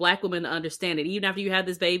 particularly for Black women, to understand it. Even after you have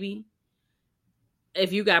this baby,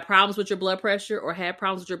 if you got problems with your blood pressure or had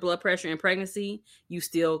problems with your blood pressure in pregnancy, you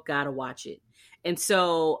still got to watch it. And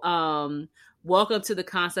so welcome to the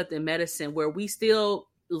concept in medicine where we still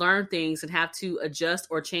learn things and have to adjust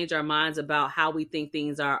or change our minds about how we think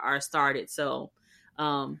things are started. So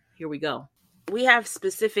here we go. We have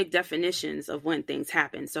specific definitions of when things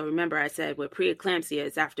happen. So remember, I said with preeclampsia,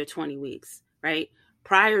 it's after 20 weeks, right?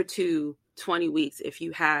 Prior to 20 weeks, if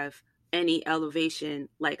you have any elevation,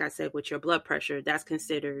 like I said, with your blood pressure, that's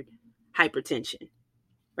considered hypertension,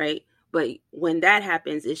 right? But when that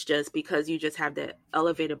happens, it's just because you just have the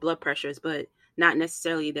elevated blood pressures, but not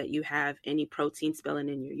necessarily that you have any protein spilling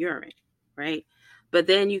in your urine, right? But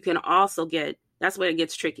then you can also get, that's where it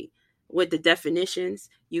gets tricky. With the definitions,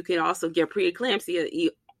 you can also get preeclampsia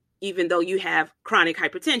even though you have chronic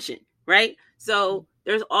hypertension, right? So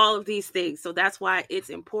there's all of these things. So that's why it's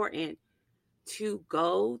important to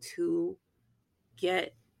go to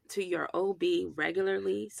get to your OB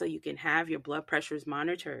regularly so you can have your blood pressures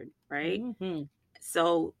monitored, right? Mm-hmm.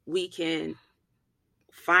 So we can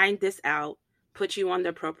find this out, put you on the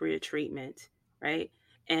appropriate treatment, right?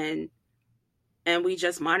 And we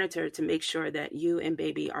just monitor to make sure that you and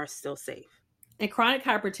baby are still safe. And chronic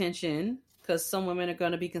hypertension, because some women are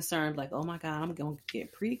going to be concerned, like, oh my God, I'm going to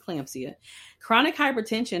get preeclampsia. Chronic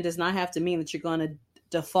hypertension does not have to mean that you're going to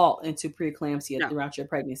default into preeclampsia throughout your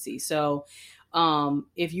pregnancy. So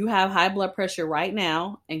if you have high blood pressure right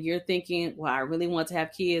now and you're thinking, well, I really want to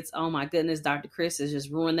have kids. Oh my goodness, Dr. Chris has just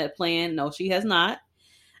ruined that plan. No, she has not.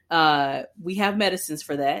 We have medicines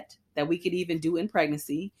for that we could even do in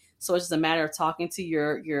pregnancy. So it's just a matter of talking to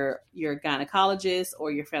your gynecologist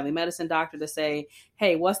or your family medicine doctor to say,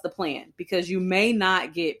 hey, what's the plan? Because you may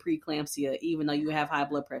not get preeclampsia even though you have high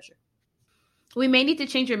blood pressure. We may need to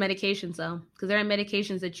change your medications though, because there are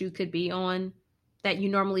medications that you could be on that you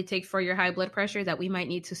normally take for your high blood pressure that we might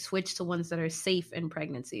need to switch to ones that are safe in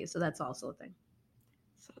pregnancy. So that's also a thing.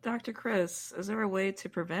 So Dr. Chris, is there a way to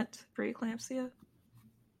prevent preeclampsia?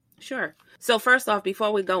 Sure. So first off,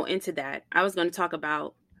 before we go into that, I was going to talk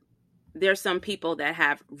about there's some people that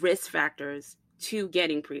have risk factors to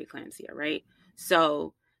getting preeclampsia, right?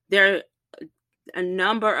 So there are a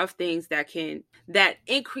number of things that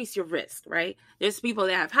increase your risk, right? There's people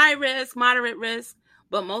that have high risk, moderate risk,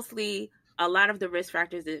 but mostly a lot of the risk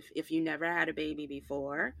factors, if you never had a baby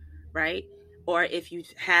before, right? Or if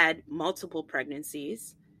you've had multiple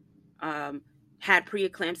pregnancies, had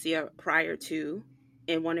preeclampsia prior to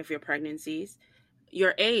in one of your pregnancies,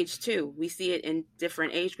 your age too. We see it in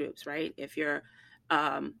different age groups, right? If you're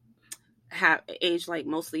have age like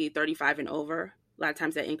mostly 35 and over, a lot of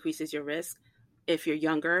times that increases your risk. If you're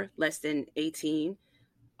younger, less than 18,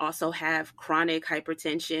 also have chronic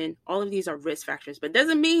hypertension. All of these are risk factors, but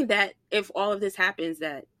doesn't mean that if all of this happens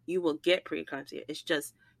that you will get preeclampsia. It's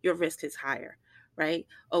just your risk is higher, right?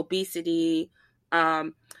 Obesity.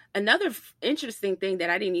 Another interesting thing that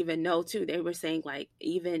I didn't even know too, they were saying like,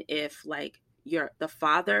 even if like the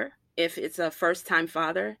father, if it's a first time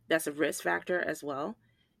father, that's a risk factor as well.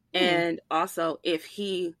 And also if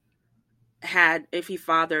he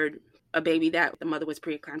fathered a baby that the mother was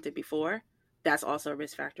preeclamptic before, that's also a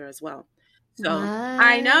risk factor as well. So what?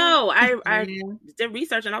 I know I did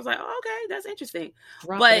research and I was like, oh, okay, that's interesting.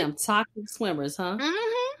 Them toxic swimmers, huh?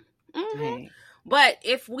 Mm-hmm, mm-hmm. But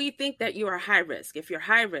if we think that you are high risk, if you're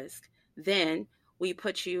high risk, then we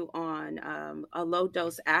put you on a low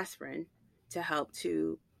dose aspirin to help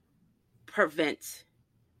to prevent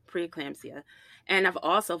preeclampsia. And I've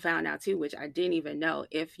also found out too, which I didn't even know,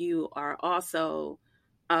 if you are also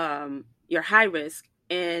you're high risk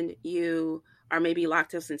and you are maybe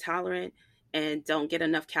lactose intolerant and don't get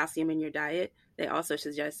enough calcium in your diet, they also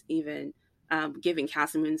suggest even giving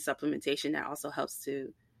calcium supplementation that also helps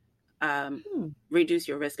to reduce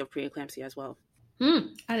your risk of preeclampsia as well. I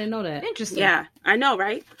didn't know that. Interesting. Yeah, I know,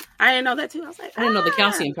 right? I didn't know that too. I was like, I didn't know the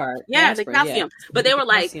calcium part. Yeah, the calcium. Yeah. But they were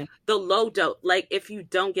like calcium. The low dose, like if you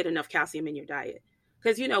don't get enough calcium in your diet,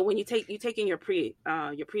 because when you taking your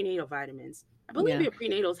prenatal vitamins, I believe your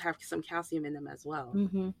prenatals have some calcium in them as well.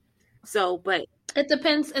 Mm-hmm. So, but it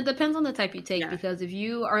depends. It depends on the type you take, because if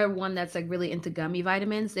you are one that's like really into gummy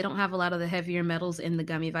vitamins, they don't have a lot of the heavier metals in the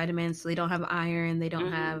gummy vitamins. So they don't have iron. They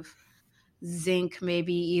don't have zinc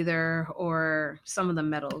maybe either, or some of the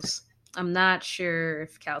metals. I'm not sure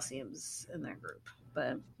if calcium's in that group,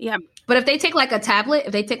 but yeah. But if they take like a tablet,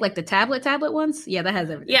 if they take like the tablet ones, that has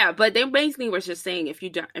everything. Yeah, but they basically were just saying if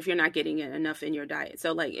you're not getting enough in your diet.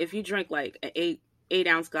 So like if you drink like an 8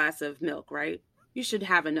 ounce glass of milk, right? You should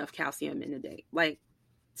have enough calcium in a day, like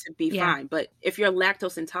to be fine. But if you're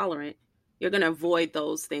lactose intolerant, you're going to avoid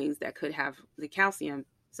those things that could have the calcium.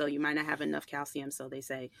 So you might not have enough calcium. So they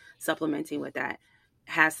say supplementing with that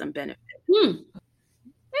has some benefit.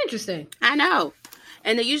 Interesting. I know.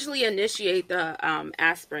 And they usually initiate the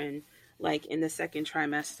aspirin like in the second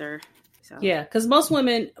trimester. So yeah, because most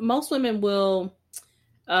women will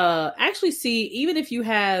actually see, even if you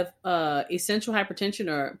have essential hypertension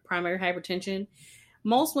or primary hypertension,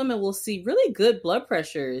 most women will see really good blood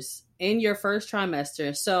pressures in your first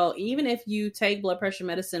trimester. So even if you take blood pressure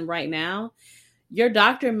medicine right now, your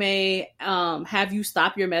doctor may have you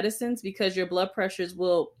stop your medicines because your blood pressures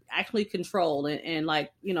will actually control and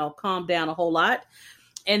like, calm down a whole lot.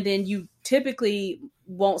 And then you typically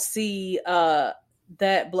won't see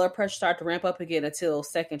that blood pressure start to ramp up again until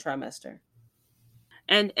second trimester.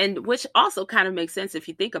 And which also kind of makes sense if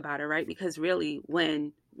you think about it, right? Because really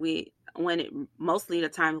when it mostly the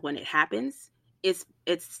time when it happens, it's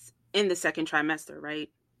in the second trimester, right?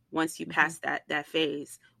 Once you pass that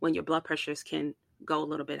phase when your blood pressures can go a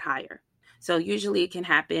little bit higher. So usually it can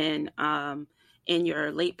happen in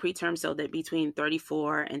your late preterm, so that between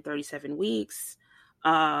 34 and 37 weeks,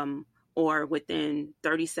 or within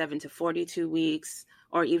 37 to 42 weeks,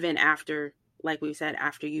 or even after, like we said,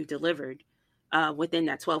 after you delivered. Within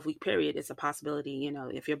that 12-week period, it's a possibility,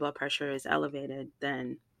 if your blood pressure is elevated,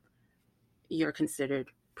 then you're considered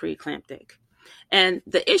preeclamptic. And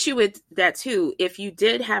the issue with that too, if you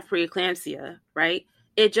did have preeclampsia, right,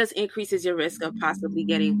 it just increases your risk of possibly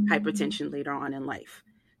getting hypertension later on in life.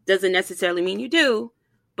 Doesn't necessarily mean you do,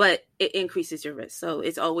 but it increases your risk. So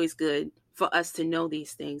it's always good for us to know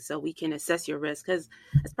these things so we can assess your risk. Because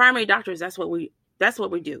as primary doctors, that's what we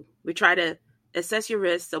do. We try to assess your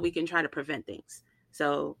risk so we can try to prevent things.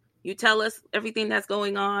 So you tell us everything that's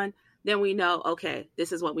going on, then we know, okay,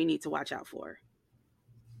 this is what we need to watch out for.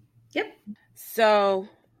 Yep. So,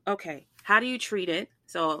 okay, how do you treat it?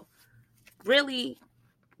 So really,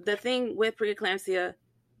 the thing with preeclampsia,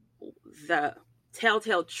 the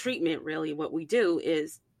telltale treatment, really what we do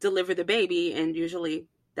is deliver the baby, and usually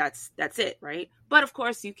that's it, right? But of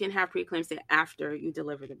course you can have preeclampsia after you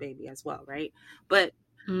deliver the baby as well, right? But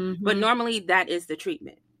normally that is the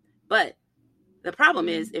treatment. But the problem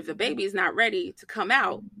is, if the baby is not ready to come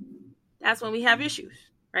out, that's when we have issues,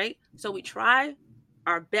 right? So we try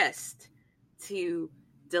our best to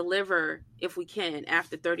deliver, if we can,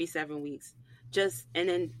 after 37 weeks. And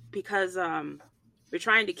then because we're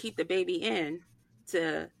trying to keep the baby in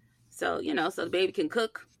so the baby can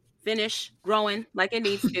cook, finish growing like it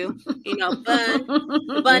needs to.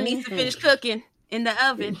 The bun needs to finish cooking in the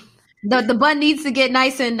oven. The bun needs to get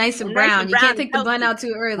nice and brown. You can't take the bun out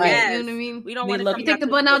too early. Yes. You know what I mean? We don't want to take the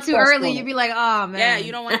bun out too early. You'd be like, oh man. Yeah,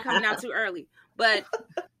 you don't want it coming out too early. But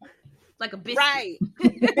like a biscuit. Right.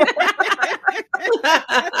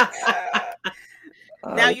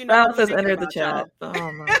 Now you know what has entered the chat.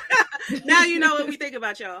 Oh my. Now you know what we think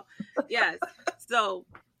about y'all. Yes. So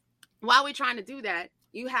while we're trying to do that,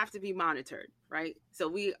 you have to be monitored, right? So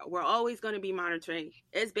we're always going to be monitoring.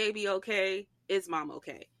 Is baby okay? Is mom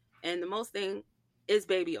okay? And the most thing is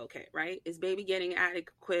baby okay, right? Is baby getting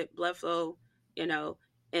adequate blood flow?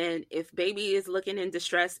 And if baby is looking in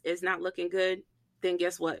distress, is not looking good, then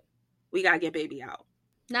guess what? We gotta get baby out.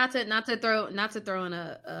 Not to throw in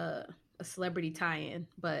a celebrity tie-in,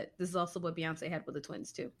 but this is also what Beyonce had with the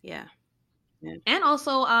twins too. Yeah. And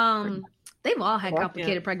also, they've all had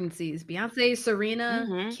complicated pregnancies. Beyonce,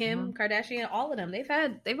 Serena, Kim Kardashian, all of them.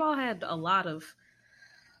 They've all had a lot of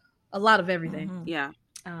everything. Yeah.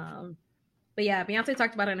 But yeah, Beyonce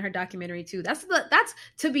talked about it in her documentary too. That's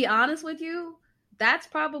to be honest with you, that's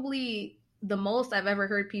probably the most I've ever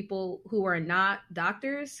heard people who are not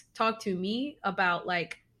doctors talk to me about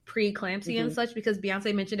like preeclampsia and such, because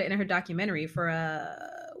Beyonce mentioned it in her documentary for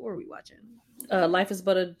what were we watching? Life is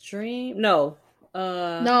But a Dream? No.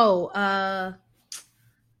 Was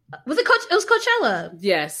it It was Coachella.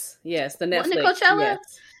 Yes. The Netflix. Wasn't it Coachella?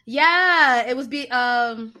 Yes. Yeah, it was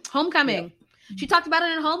Homecoming. Yep. She talked about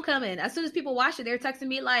it in Homecoming. As soon as people watched it, they were texting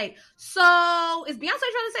me like, "So is Beyonce trying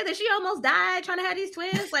to say that she almost died trying to have these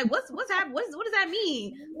twins? Like, what's happening? What does that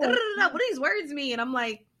mean? What do these words mean?" And I'm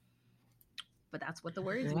like, but that's what the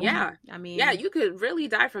words mean. Yeah. I mean, yeah, you could really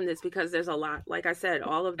die from this because there's a lot. Like I said,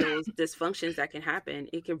 all of those dysfunctions that can happen,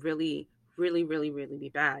 it can really, really, really, really be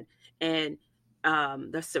bad. And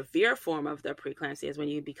the severe form of the preeclampsia is when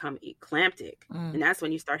you become eclamptic, and that's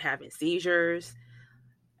when you start having seizures.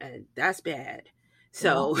 And that's bad.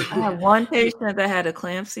 So I had one patient that had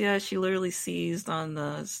eclampsia. She literally seized on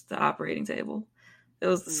the operating table. It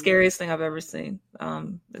was the scariest thing I've ever seen.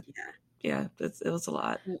 It was a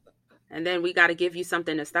lot. And then we got to give you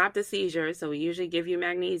something to stop the seizures. So we usually give you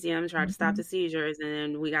magnesium, try to stop the seizures, and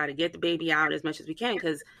then we got to get the baby out as much as we can.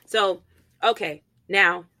 Okay,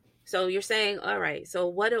 now, so you're saying, all right, so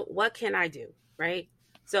what can I do, right?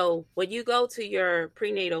 So when you go to your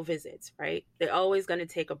prenatal visits, right, they're always going to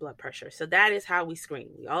take a blood pressure. So that is how we screen.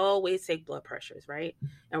 We always take blood pressures, right?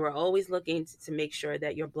 And we're always looking to make sure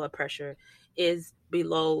that your blood pressure is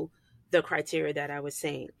below the criteria that I was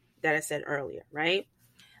saying, that I said earlier, right?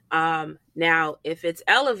 Now, if it's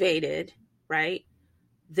elevated, right,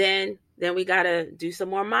 then we got to do some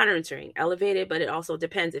more monitoring. Elevated, but it also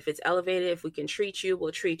depends. If it's elevated, if we can treat you,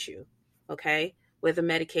 we'll treat you, okay, with a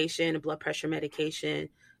medication, a blood pressure medication.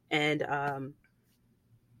 And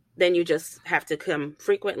then you just have to come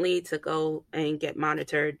frequently to go and get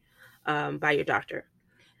monitored by your doctor.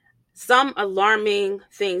 Some alarming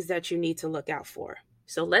things that you need to look out for.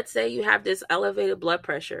 So let's say you have this elevated blood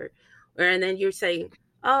pressure, and then you're saying,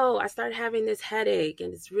 oh, I started having this headache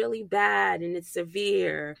and it's really bad and it's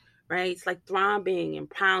severe, right? It's like throbbing and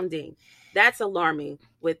pounding. That's alarming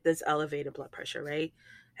with this elevated blood pressure, right?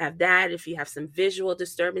 Have that. If you have some visual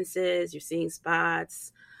disturbances, you're seeing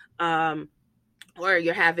spots, or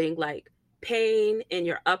you're having like pain in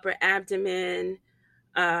your upper abdomen,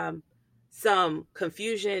 some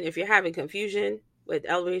confusion. If you're having confusion with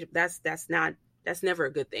elevated, that's never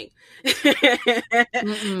a good thing.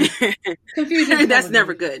 Confusion. That's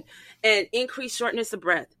never good. And increased shortness of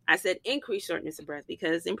breath. I said increased shortness of breath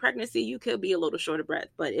because in pregnancy you could be a little short of breath.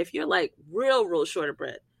 But if you're like real short of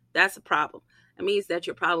breath, that's a problem. It means that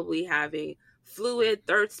you're probably having fluid,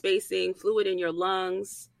 third spacing, fluid in your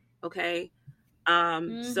lungs. Okay.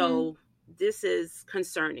 So this is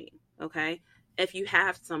concerning. Okay. If you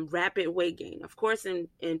have some rapid weight gain, of course,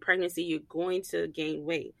 in pregnancy, you're going to gain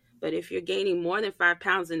weight. But if you're gaining more than 5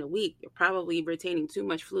 pounds in a week, you're probably retaining too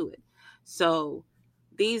much fluid. So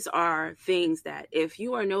these are things that if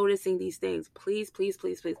you are noticing these things, please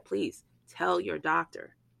tell your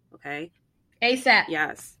doctor. Okay. ASAP.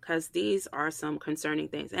 Yes, because these are some concerning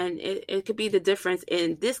things. And it could be the difference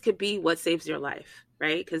in, this could be what saves your life,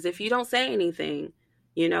 right? Because if you don't say anything,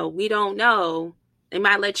 we don't know, they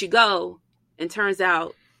might let you go. And turns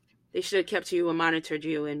out they should have kept you and monitored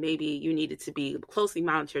you, and maybe you needed to be closely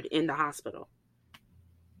monitored in the hospital.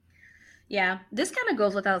 Yeah, this kind of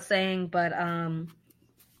goes without saying, but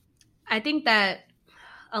I think that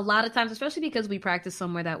a lot of times, especially because we practice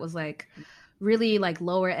somewhere that was like really like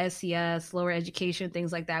lower SES, lower education,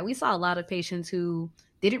 things like that, we saw a lot of patients who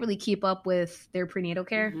didn't really keep up with their prenatal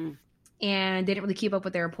care. And didn't really keep up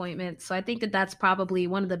with their appointments. So I think that that's probably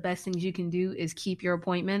one of the best things you can do is keep your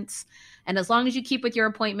appointments. And as long as you keep with your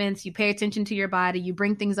appointments, you pay attention to your body, you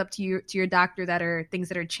bring things up to your doctor that are things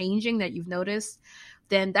that are changing that you've noticed,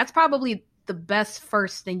 then that's probably the best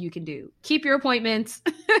first thing you can do. Keep your appointments,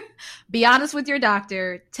 be honest with your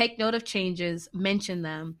doctor, take note of changes, mention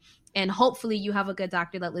them, and hopefully you have a good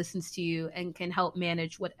doctor that listens to you and can help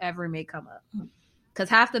manage whatever may come up. Because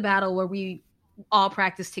half the battle where we all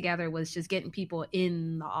practice together was just getting people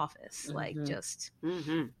in the office, like just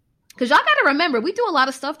because y'all got to remember, we do a lot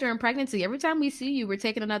of stuff during pregnancy. Every time we see you, we're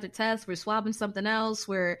taking another test, we're swabbing something else,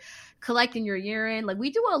 we're collecting your urine. Like we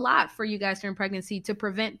do a lot for you guys during pregnancy to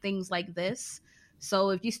prevent things like this. So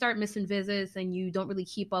if you start missing visits and you don't really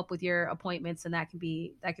keep up with your appointments, then that could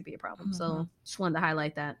be a problem. So just wanted to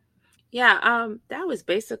highlight that. Yeah, that was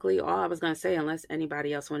basically all I was going to say, unless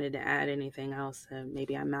anybody else wanted to add anything else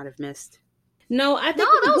maybe I might have missed. No, I think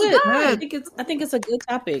that was good. I think it's a good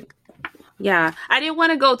topic. Yeah, I didn't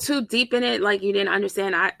want to go too deep in it, like you didn't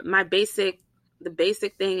understand. The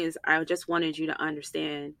basic thing is I just wanted you to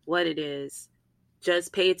understand what it is.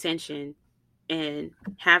 Just pay attention and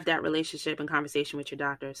have that relationship and conversation with your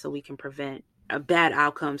doctor so we can prevent bad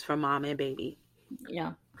outcomes for mom and baby.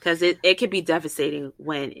 Yeah. Because it could be devastating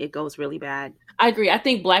when it goes really bad. I agree. I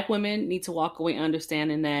think Black women need to walk away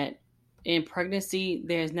understanding that in pregnancy,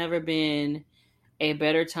 there's never been a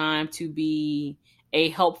better time to be a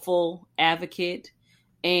helpful advocate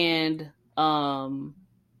and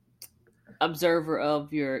observer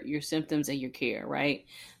of your symptoms and your care, right?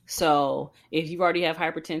 So if you already have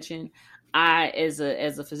hypertension, I, as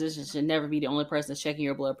a physician, should never be the only person checking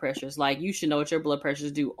your blood pressures. like, you should know what your blood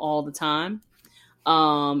pressures do all the time,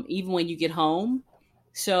 even when you get home.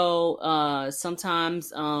 So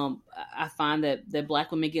sometimes I find that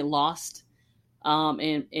Black women get lost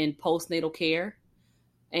in postnatal care.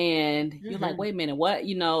 And you're like, wait a minute, what?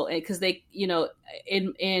 Because they, in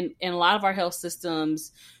a lot of our health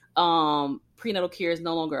systems, prenatal care is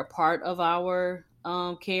no longer a part of our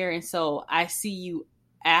care. And so I see you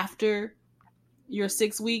after your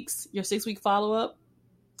 6 weeks, your 6-week follow-up.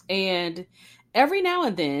 And every now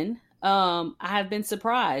and then, I have been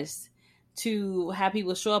surprised to have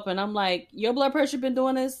people show up and I'm like, your blood pressure been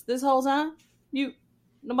doing this whole time? You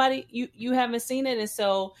haven't seen it. And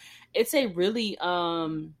so it's a really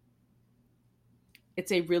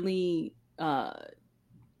it's a really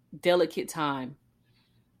delicate time,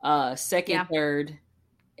 second, third,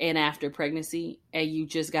 and after pregnancy, and you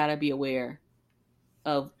just gotta be aware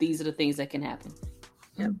of these are the things that can happen.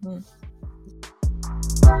 Yep. Mm-hmm.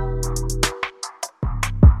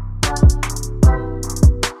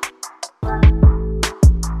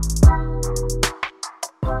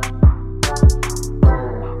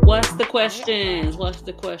 What's the questions? What?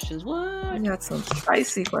 We got some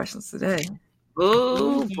spicy questions today.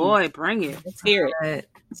 Oh boy, bring it. Let's hear it. Right.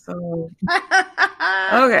 So,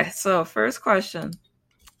 okay. So first question.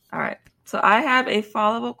 All right. So I have a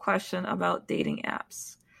follow-up question about dating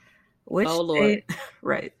apps. Which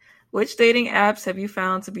right. Which dating apps have you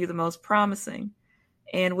found to be the most promising,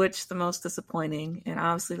 and which the most disappointing? And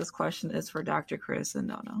obviously, this question is for Dr. Chris and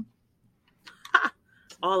Nono.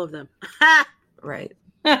 All of them. Right.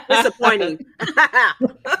 Disappointing.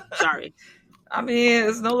 Sorry. I mean,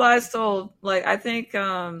 it's no lies told. Like, I think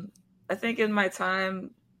in my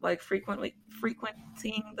time, like frequenting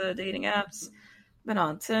the dating apps, been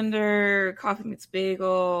on Tinder, Coffee Meets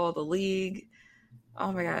Bagel, The League.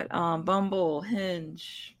 Oh my God. Bumble,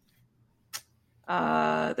 Hinge.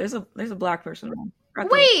 There's a black person.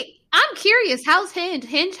 Wait, I'm curious. How's Hinge?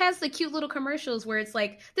 Hinge has the cute little commercials where it's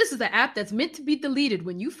like, this is the app that's meant to be deleted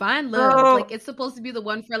when you find love. Oh. Like, it's supposed to be the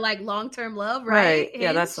one for like long-term love, right? Right.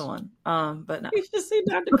 Yeah, that's the one. But no. You should see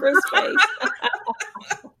Dr. Chris' face.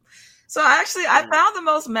 So actually, I found the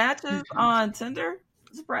most matches on Tinder,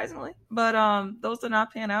 surprisingly, but those did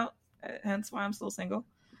not pan out. Hence why I'm still single.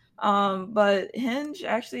 But Hinge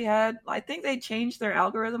actually I think they changed their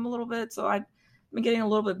algorithm a little bit, so I've been getting a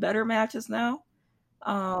little bit better matches now.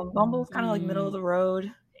 Bumble's kind of like middle of the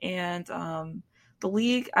road, and The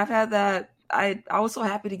League, I've had that. I was so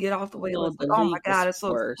happy to get off the wait list. Like, oh my God, it's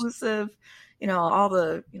so exclusive. All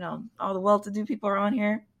the well-to-do people are on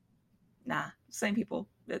here. Nah, same people.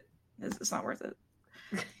 It's not worth it.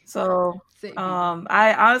 So,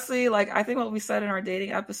 I honestly, I think what we said in our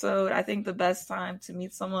dating episode, I think the best time to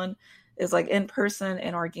meet someone is like in person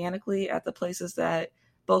and organically at the places that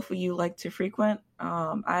both of you like to frequent.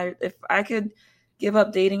 If I could give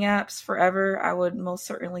up dating apps forever, I would most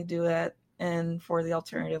certainly do that, and for the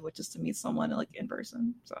alternative, which is to meet someone like in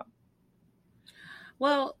person. So,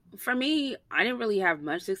 well, for me, I didn't really have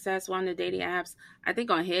much success on the dating apps. I think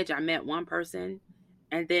on Hinge I met one person,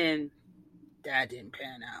 and then that didn't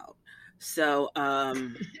pan out. So,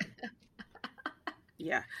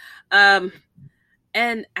 yeah.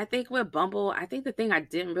 And I think with Bumble, I think the thing I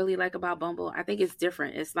didn't really like about Bumble, I think it's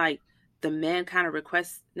different. It's like the men kind of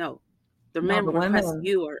request the men request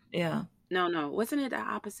you, or no, wasn't it the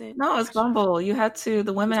opposite? No, it's Bumble.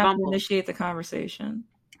 The women have to initiate the conversation.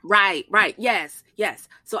 Right, yes.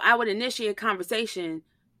 So I would initiate conversation,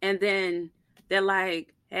 and then they're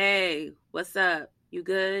like, "Hey, what's up? You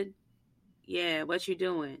good? Yeah, what you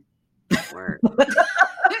doing? Work."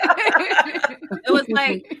 It was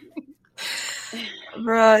like,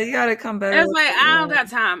 bruh, you gotta come back. It was like, I don't got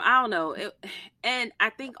time. I don't know. And I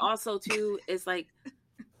think also too, it's like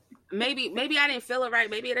maybe I didn't feel it right.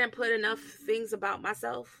 Maybe I didn't put enough things about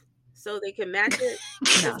myself so they can match it.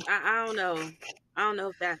 No. I don't know. I don't know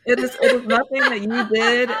if that it is nothing that you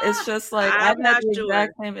did. It's just like I've had the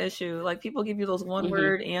exact same issue. Like people give you those one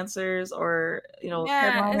word answers, or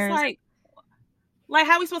headliners. It's like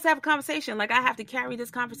how are we supposed to have a conversation? Like I have to carry this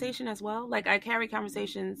conversation as well. Like I carry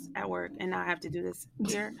conversations at work, and now I have to do this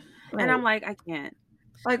here, right. And I'm like, I can't.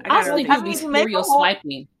 Like also, people be serial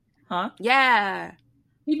swiping, huh? Yeah,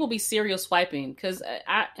 people be serial swiping because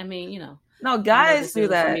I mean, no, guys do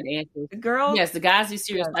that. Girls, yes, the guys do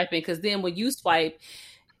serial swiping because then when you swipe,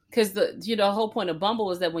 because the whole point of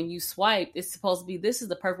Bumble is that when you swipe, it's supposed to be this is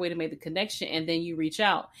the perfect way to make the connection, and then you reach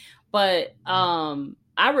out. But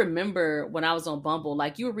I remember when I was on Bumble,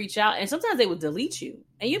 like you would reach out and sometimes they would delete you,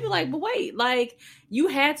 and you'd be like, but wait, like you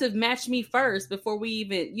had to match me first before we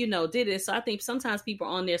even, did it. So I think sometimes people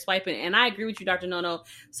are on there swiping, and I agree with you, Dr. Nono.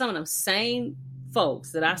 Some of them same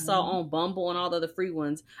folks that I saw on Bumble and all the other free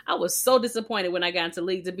ones, I was so disappointed when I got into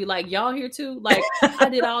League to be like, y'all here too? Like I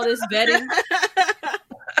did all this vetting.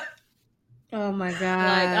 Oh my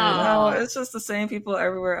God. No, it's just the same people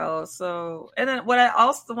everywhere else. So, and then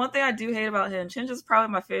the one thing I do hate about Hinge is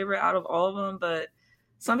probably my favorite out of all of them, but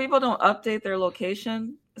some people don't update their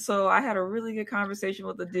location. So I had a really good conversation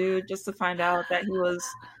with the dude just to find out that he was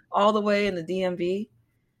all the way in the DMV,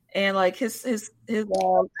 and like his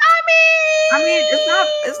I mean,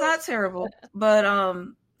 it's not terrible, but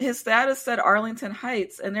his status said Arlington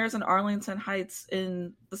Heights, and there's an Arlington Heights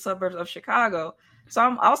in the suburbs of Chicago. So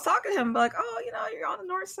I was talking to him like, oh, you're on the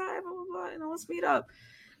north side, blah, blah, blah, let's meet up.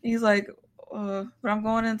 And he's like, but I'm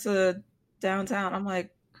going into downtown. I'm like,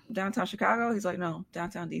 downtown Chicago? He's like, no,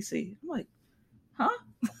 downtown DC. I'm like, huh?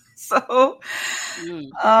 So,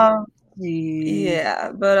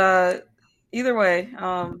 yeah, but either way,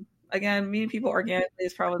 again, meeting people organically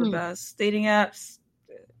is probably the best. Dating apps,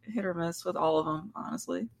 hit or miss with all of them,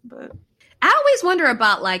 honestly. But I always wonder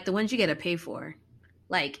about like the ones you get to pay for,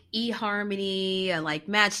 like eHarmony and like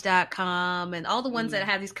Match.com and all the ones that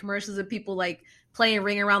have these commercials of people like playing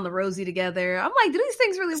Ring Around the Rosie together. I'm like, do these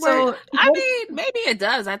things really work? I mean, maybe it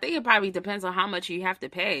does. I think it probably depends on how much you have to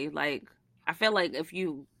pay. Like, I feel like if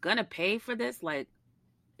you gonna pay for this, like,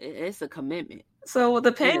 it's a commitment. So with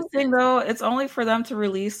the paying thing, though, it's only for them to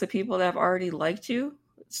release the people that have already liked you.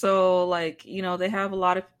 So, like, you know, they have a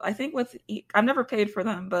lot of, I think with, I've never paid for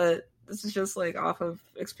them, but this is just like off of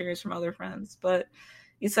experience from other friends. But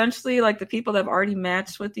essentially, like the people that have already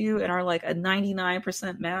matched with you and are like a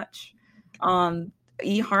 99% match,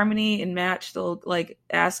 eHarmony and Match, they'll like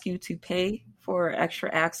ask you to pay for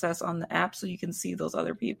extra access on the app so you can see those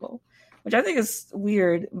other people, which I think is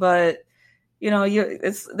weird, but you know,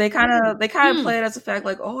 they kind of play it as a fact,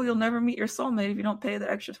 like, oh, you'll never meet your soulmate if you don't pay the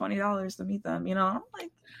extra $20 to meet them. You know, I'm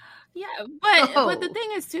like, yeah, but the thing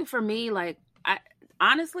is too, for me, like, I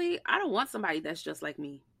honestly don't want somebody that's just like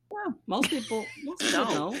me. Yeah, most people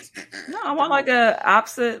don't. No, I want like a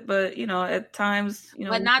opposite, but you know, at times, you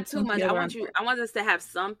know, but not too much. I want us to have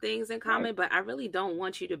some things in common, but I really don't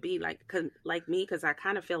want you to be like me, because I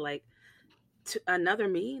kind of feel like another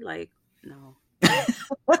me, like, no.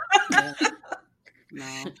 Yeah. No.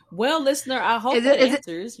 Well, listener, I hope that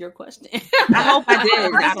answers your question. I hope I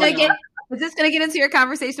did. Is this going to get into your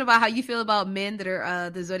conversation about how you feel about men that are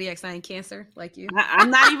the zodiac sign Cancer, like you? I'm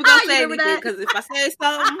not even going to say anything, because if I say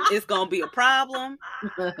something, it's going to be a problem.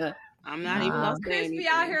 I'm not even going to say anything. Chris be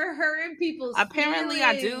out here hurting people's Apparently,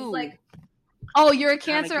 feelings. I do. Like, oh, you're a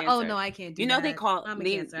Cancer? Oh, no, I can't do that. You know, they call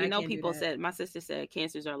me, you know, people said, my sister said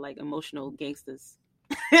Cancers are like emotional gangsters.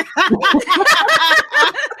 I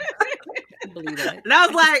believe that. And I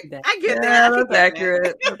was like, I get that. That's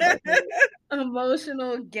accurate.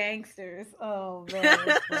 Emotional gangsters. Oh man,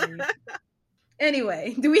 that's funny.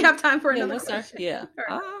 Anyway, do we have time for another question? Yeah.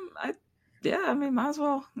 I mean, might as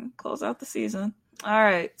well close out the season. All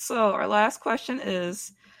right. So our last question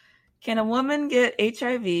is: can a woman get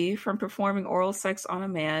HIV from performing oral sex on a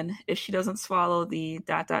man if she doesn't swallow the ...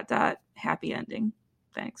 happy ending?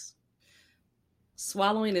 Thanks.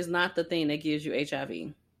 Swallowing is not the thing that gives you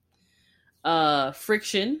HIV.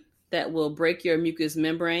 Friction that will break your mucous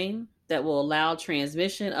membrane, that will allow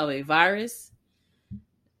transmission of a virus,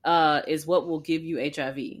 is what will give you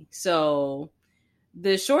HIV. So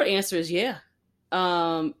the short answer is yeah.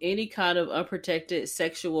 Any kind of unprotected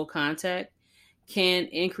sexual contact can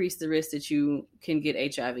increase the risk that you can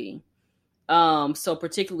get HIV. So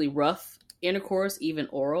particularly rough intercourse, even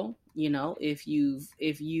oral, you know, if you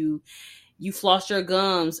flossed your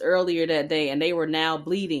gums earlier that day and they were now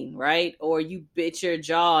bleeding, right? Or you bit your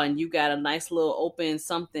jaw and you got a nice little open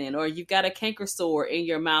something, or you got a canker sore in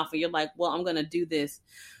your mouth and you're like, well, I'm going to do this.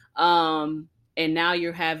 And now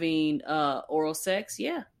you're having oral sex.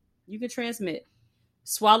 Yeah, you can transmit.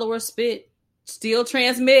 Swallow or spit, still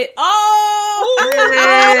transmit. Oh!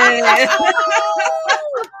 Yeah.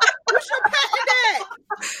 You should patent that.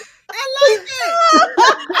 I like it.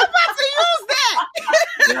 I'm about to use that.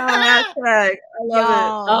 Yo, hashtag. I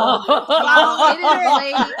love it. Wow, it is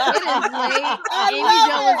late. Amy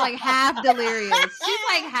Jo is like half delirious. She's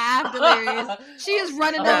like half delirious. She is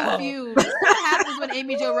running on fumes. What happens when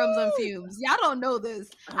Amy Jo runs on fumes? Y'all don't know this.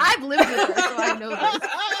 I've lived with her, so I know this.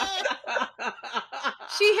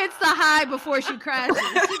 She hits the high before she crashes.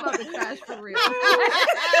 She's about to crash for real.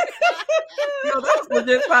 Yo, that was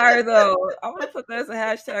legit fire, though. I want to put that as a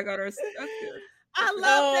hashtag on our. That's good. I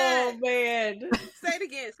love that. Oh, man. Say it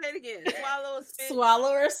again. Swallow or spit.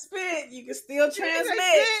 Swallow or spit. You can still transmit.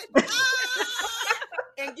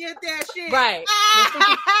 And get that shit. Right.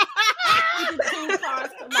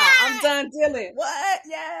 I'm done dealing. What?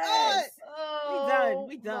 Yes.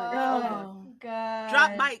 We done. Oh, God.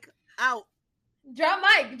 Drop mic out. Drop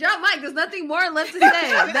mic. There's nothing more left to say.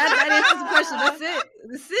 That answers the question.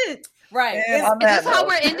 That's it. Right. Is this how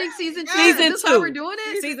we're ending season 2? Is this how we're doing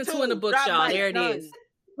it? Season 2 in the books, y'all. There it is.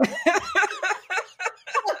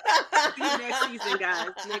 Next season, guys.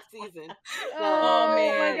 Next season. Oh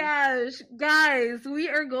my gosh. Guys, we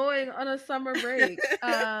are going on a summer break.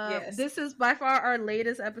 Yes. This is by far our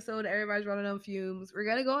latest episode. Everybody's running on fumes. We're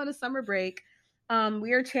going to go on a summer break.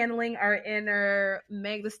 We are channeling our inner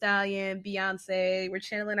Meg Thee Stallion, Beyonce. We're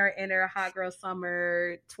channeling our inner Hot Girl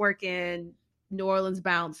Summer, twerking, New Orleans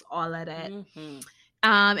bounce, all of that. Mm-hmm.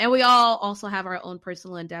 And we all also have our own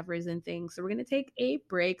personal endeavors and things. So we're going to take a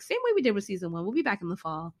break. Same way we did with season 1. We'll be back in the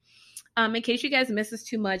fall. In case you guys miss us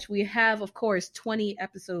too much, we have, of course, 20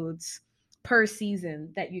 episodes per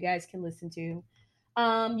season that you guys can listen to.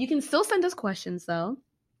 You can still send us questions, though.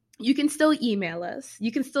 You can still email us.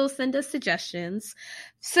 You can still send us suggestions.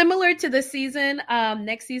 Similar to this season,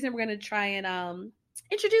 next season, we're going to try and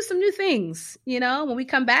introduce some new things. You know, when we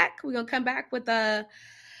come back, we're going to come back with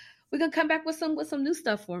some new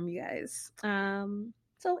stuff for you guys.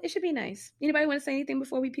 So it should be nice. Anybody want to say anything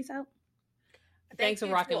before we peace out? Thanks for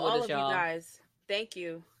rocking with us, y'all. You guys. Thank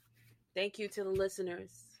you to the listeners.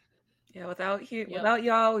 Yeah, without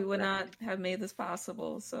y'all, we would not have made this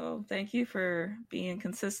possible. So thank you for being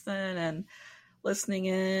consistent and listening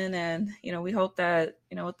in. And, we hope that,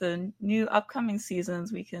 with the new upcoming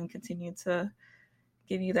seasons, we can continue to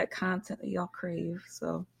give you that content that y'all crave.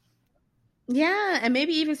 So. Yeah, and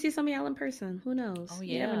maybe even see some of y'all in person. Who knows? Oh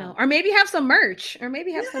yeah, you never know. Or maybe have some merch. Or some merch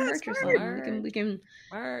or something. We can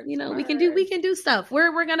do stuff.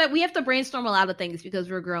 We have to brainstorm a lot of things because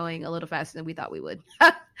we're growing a little faster than we thought we would.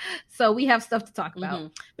 So we have stuff to talk about. Mm-hmm.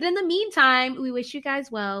 But in the meantime, we wish you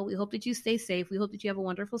guys well. We hope that you stay safe. We hope that you have a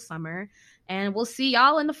wonderful summer, and we'll see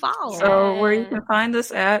y'all in the fall. So where you can find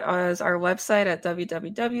us at is our website at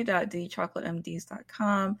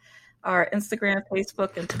www.thechocolatemds.com. Our Instagram,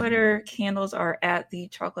 Facebook, and Twitter handles are at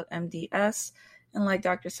thechocolatemds. And like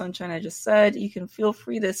Dr. Sunshine I just said, you can feel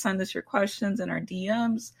free to send us your questions in our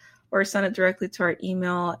DMs or send it directly to our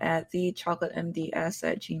email at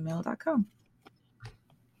thechocolatemds@gmail.com.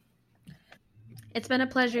 It's been a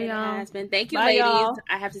pleasure, y'all. It has been. Thank you, Bye, ladies. y'all.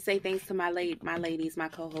 I have to say thanks to my ladies, my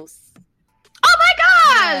co-hosts. Oh my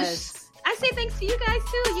gosh! Yes. I say thanks to you guys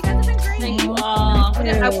too. You guys have been great. Thank you all.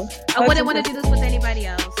 I wouldn't want to do this with anybody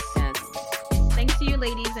else. Yes. Thanks to you,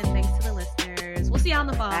 ladies, and thanks to the listeners. We'll see y'all in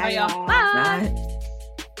the fall. Bye, y'all. Bye. Bye.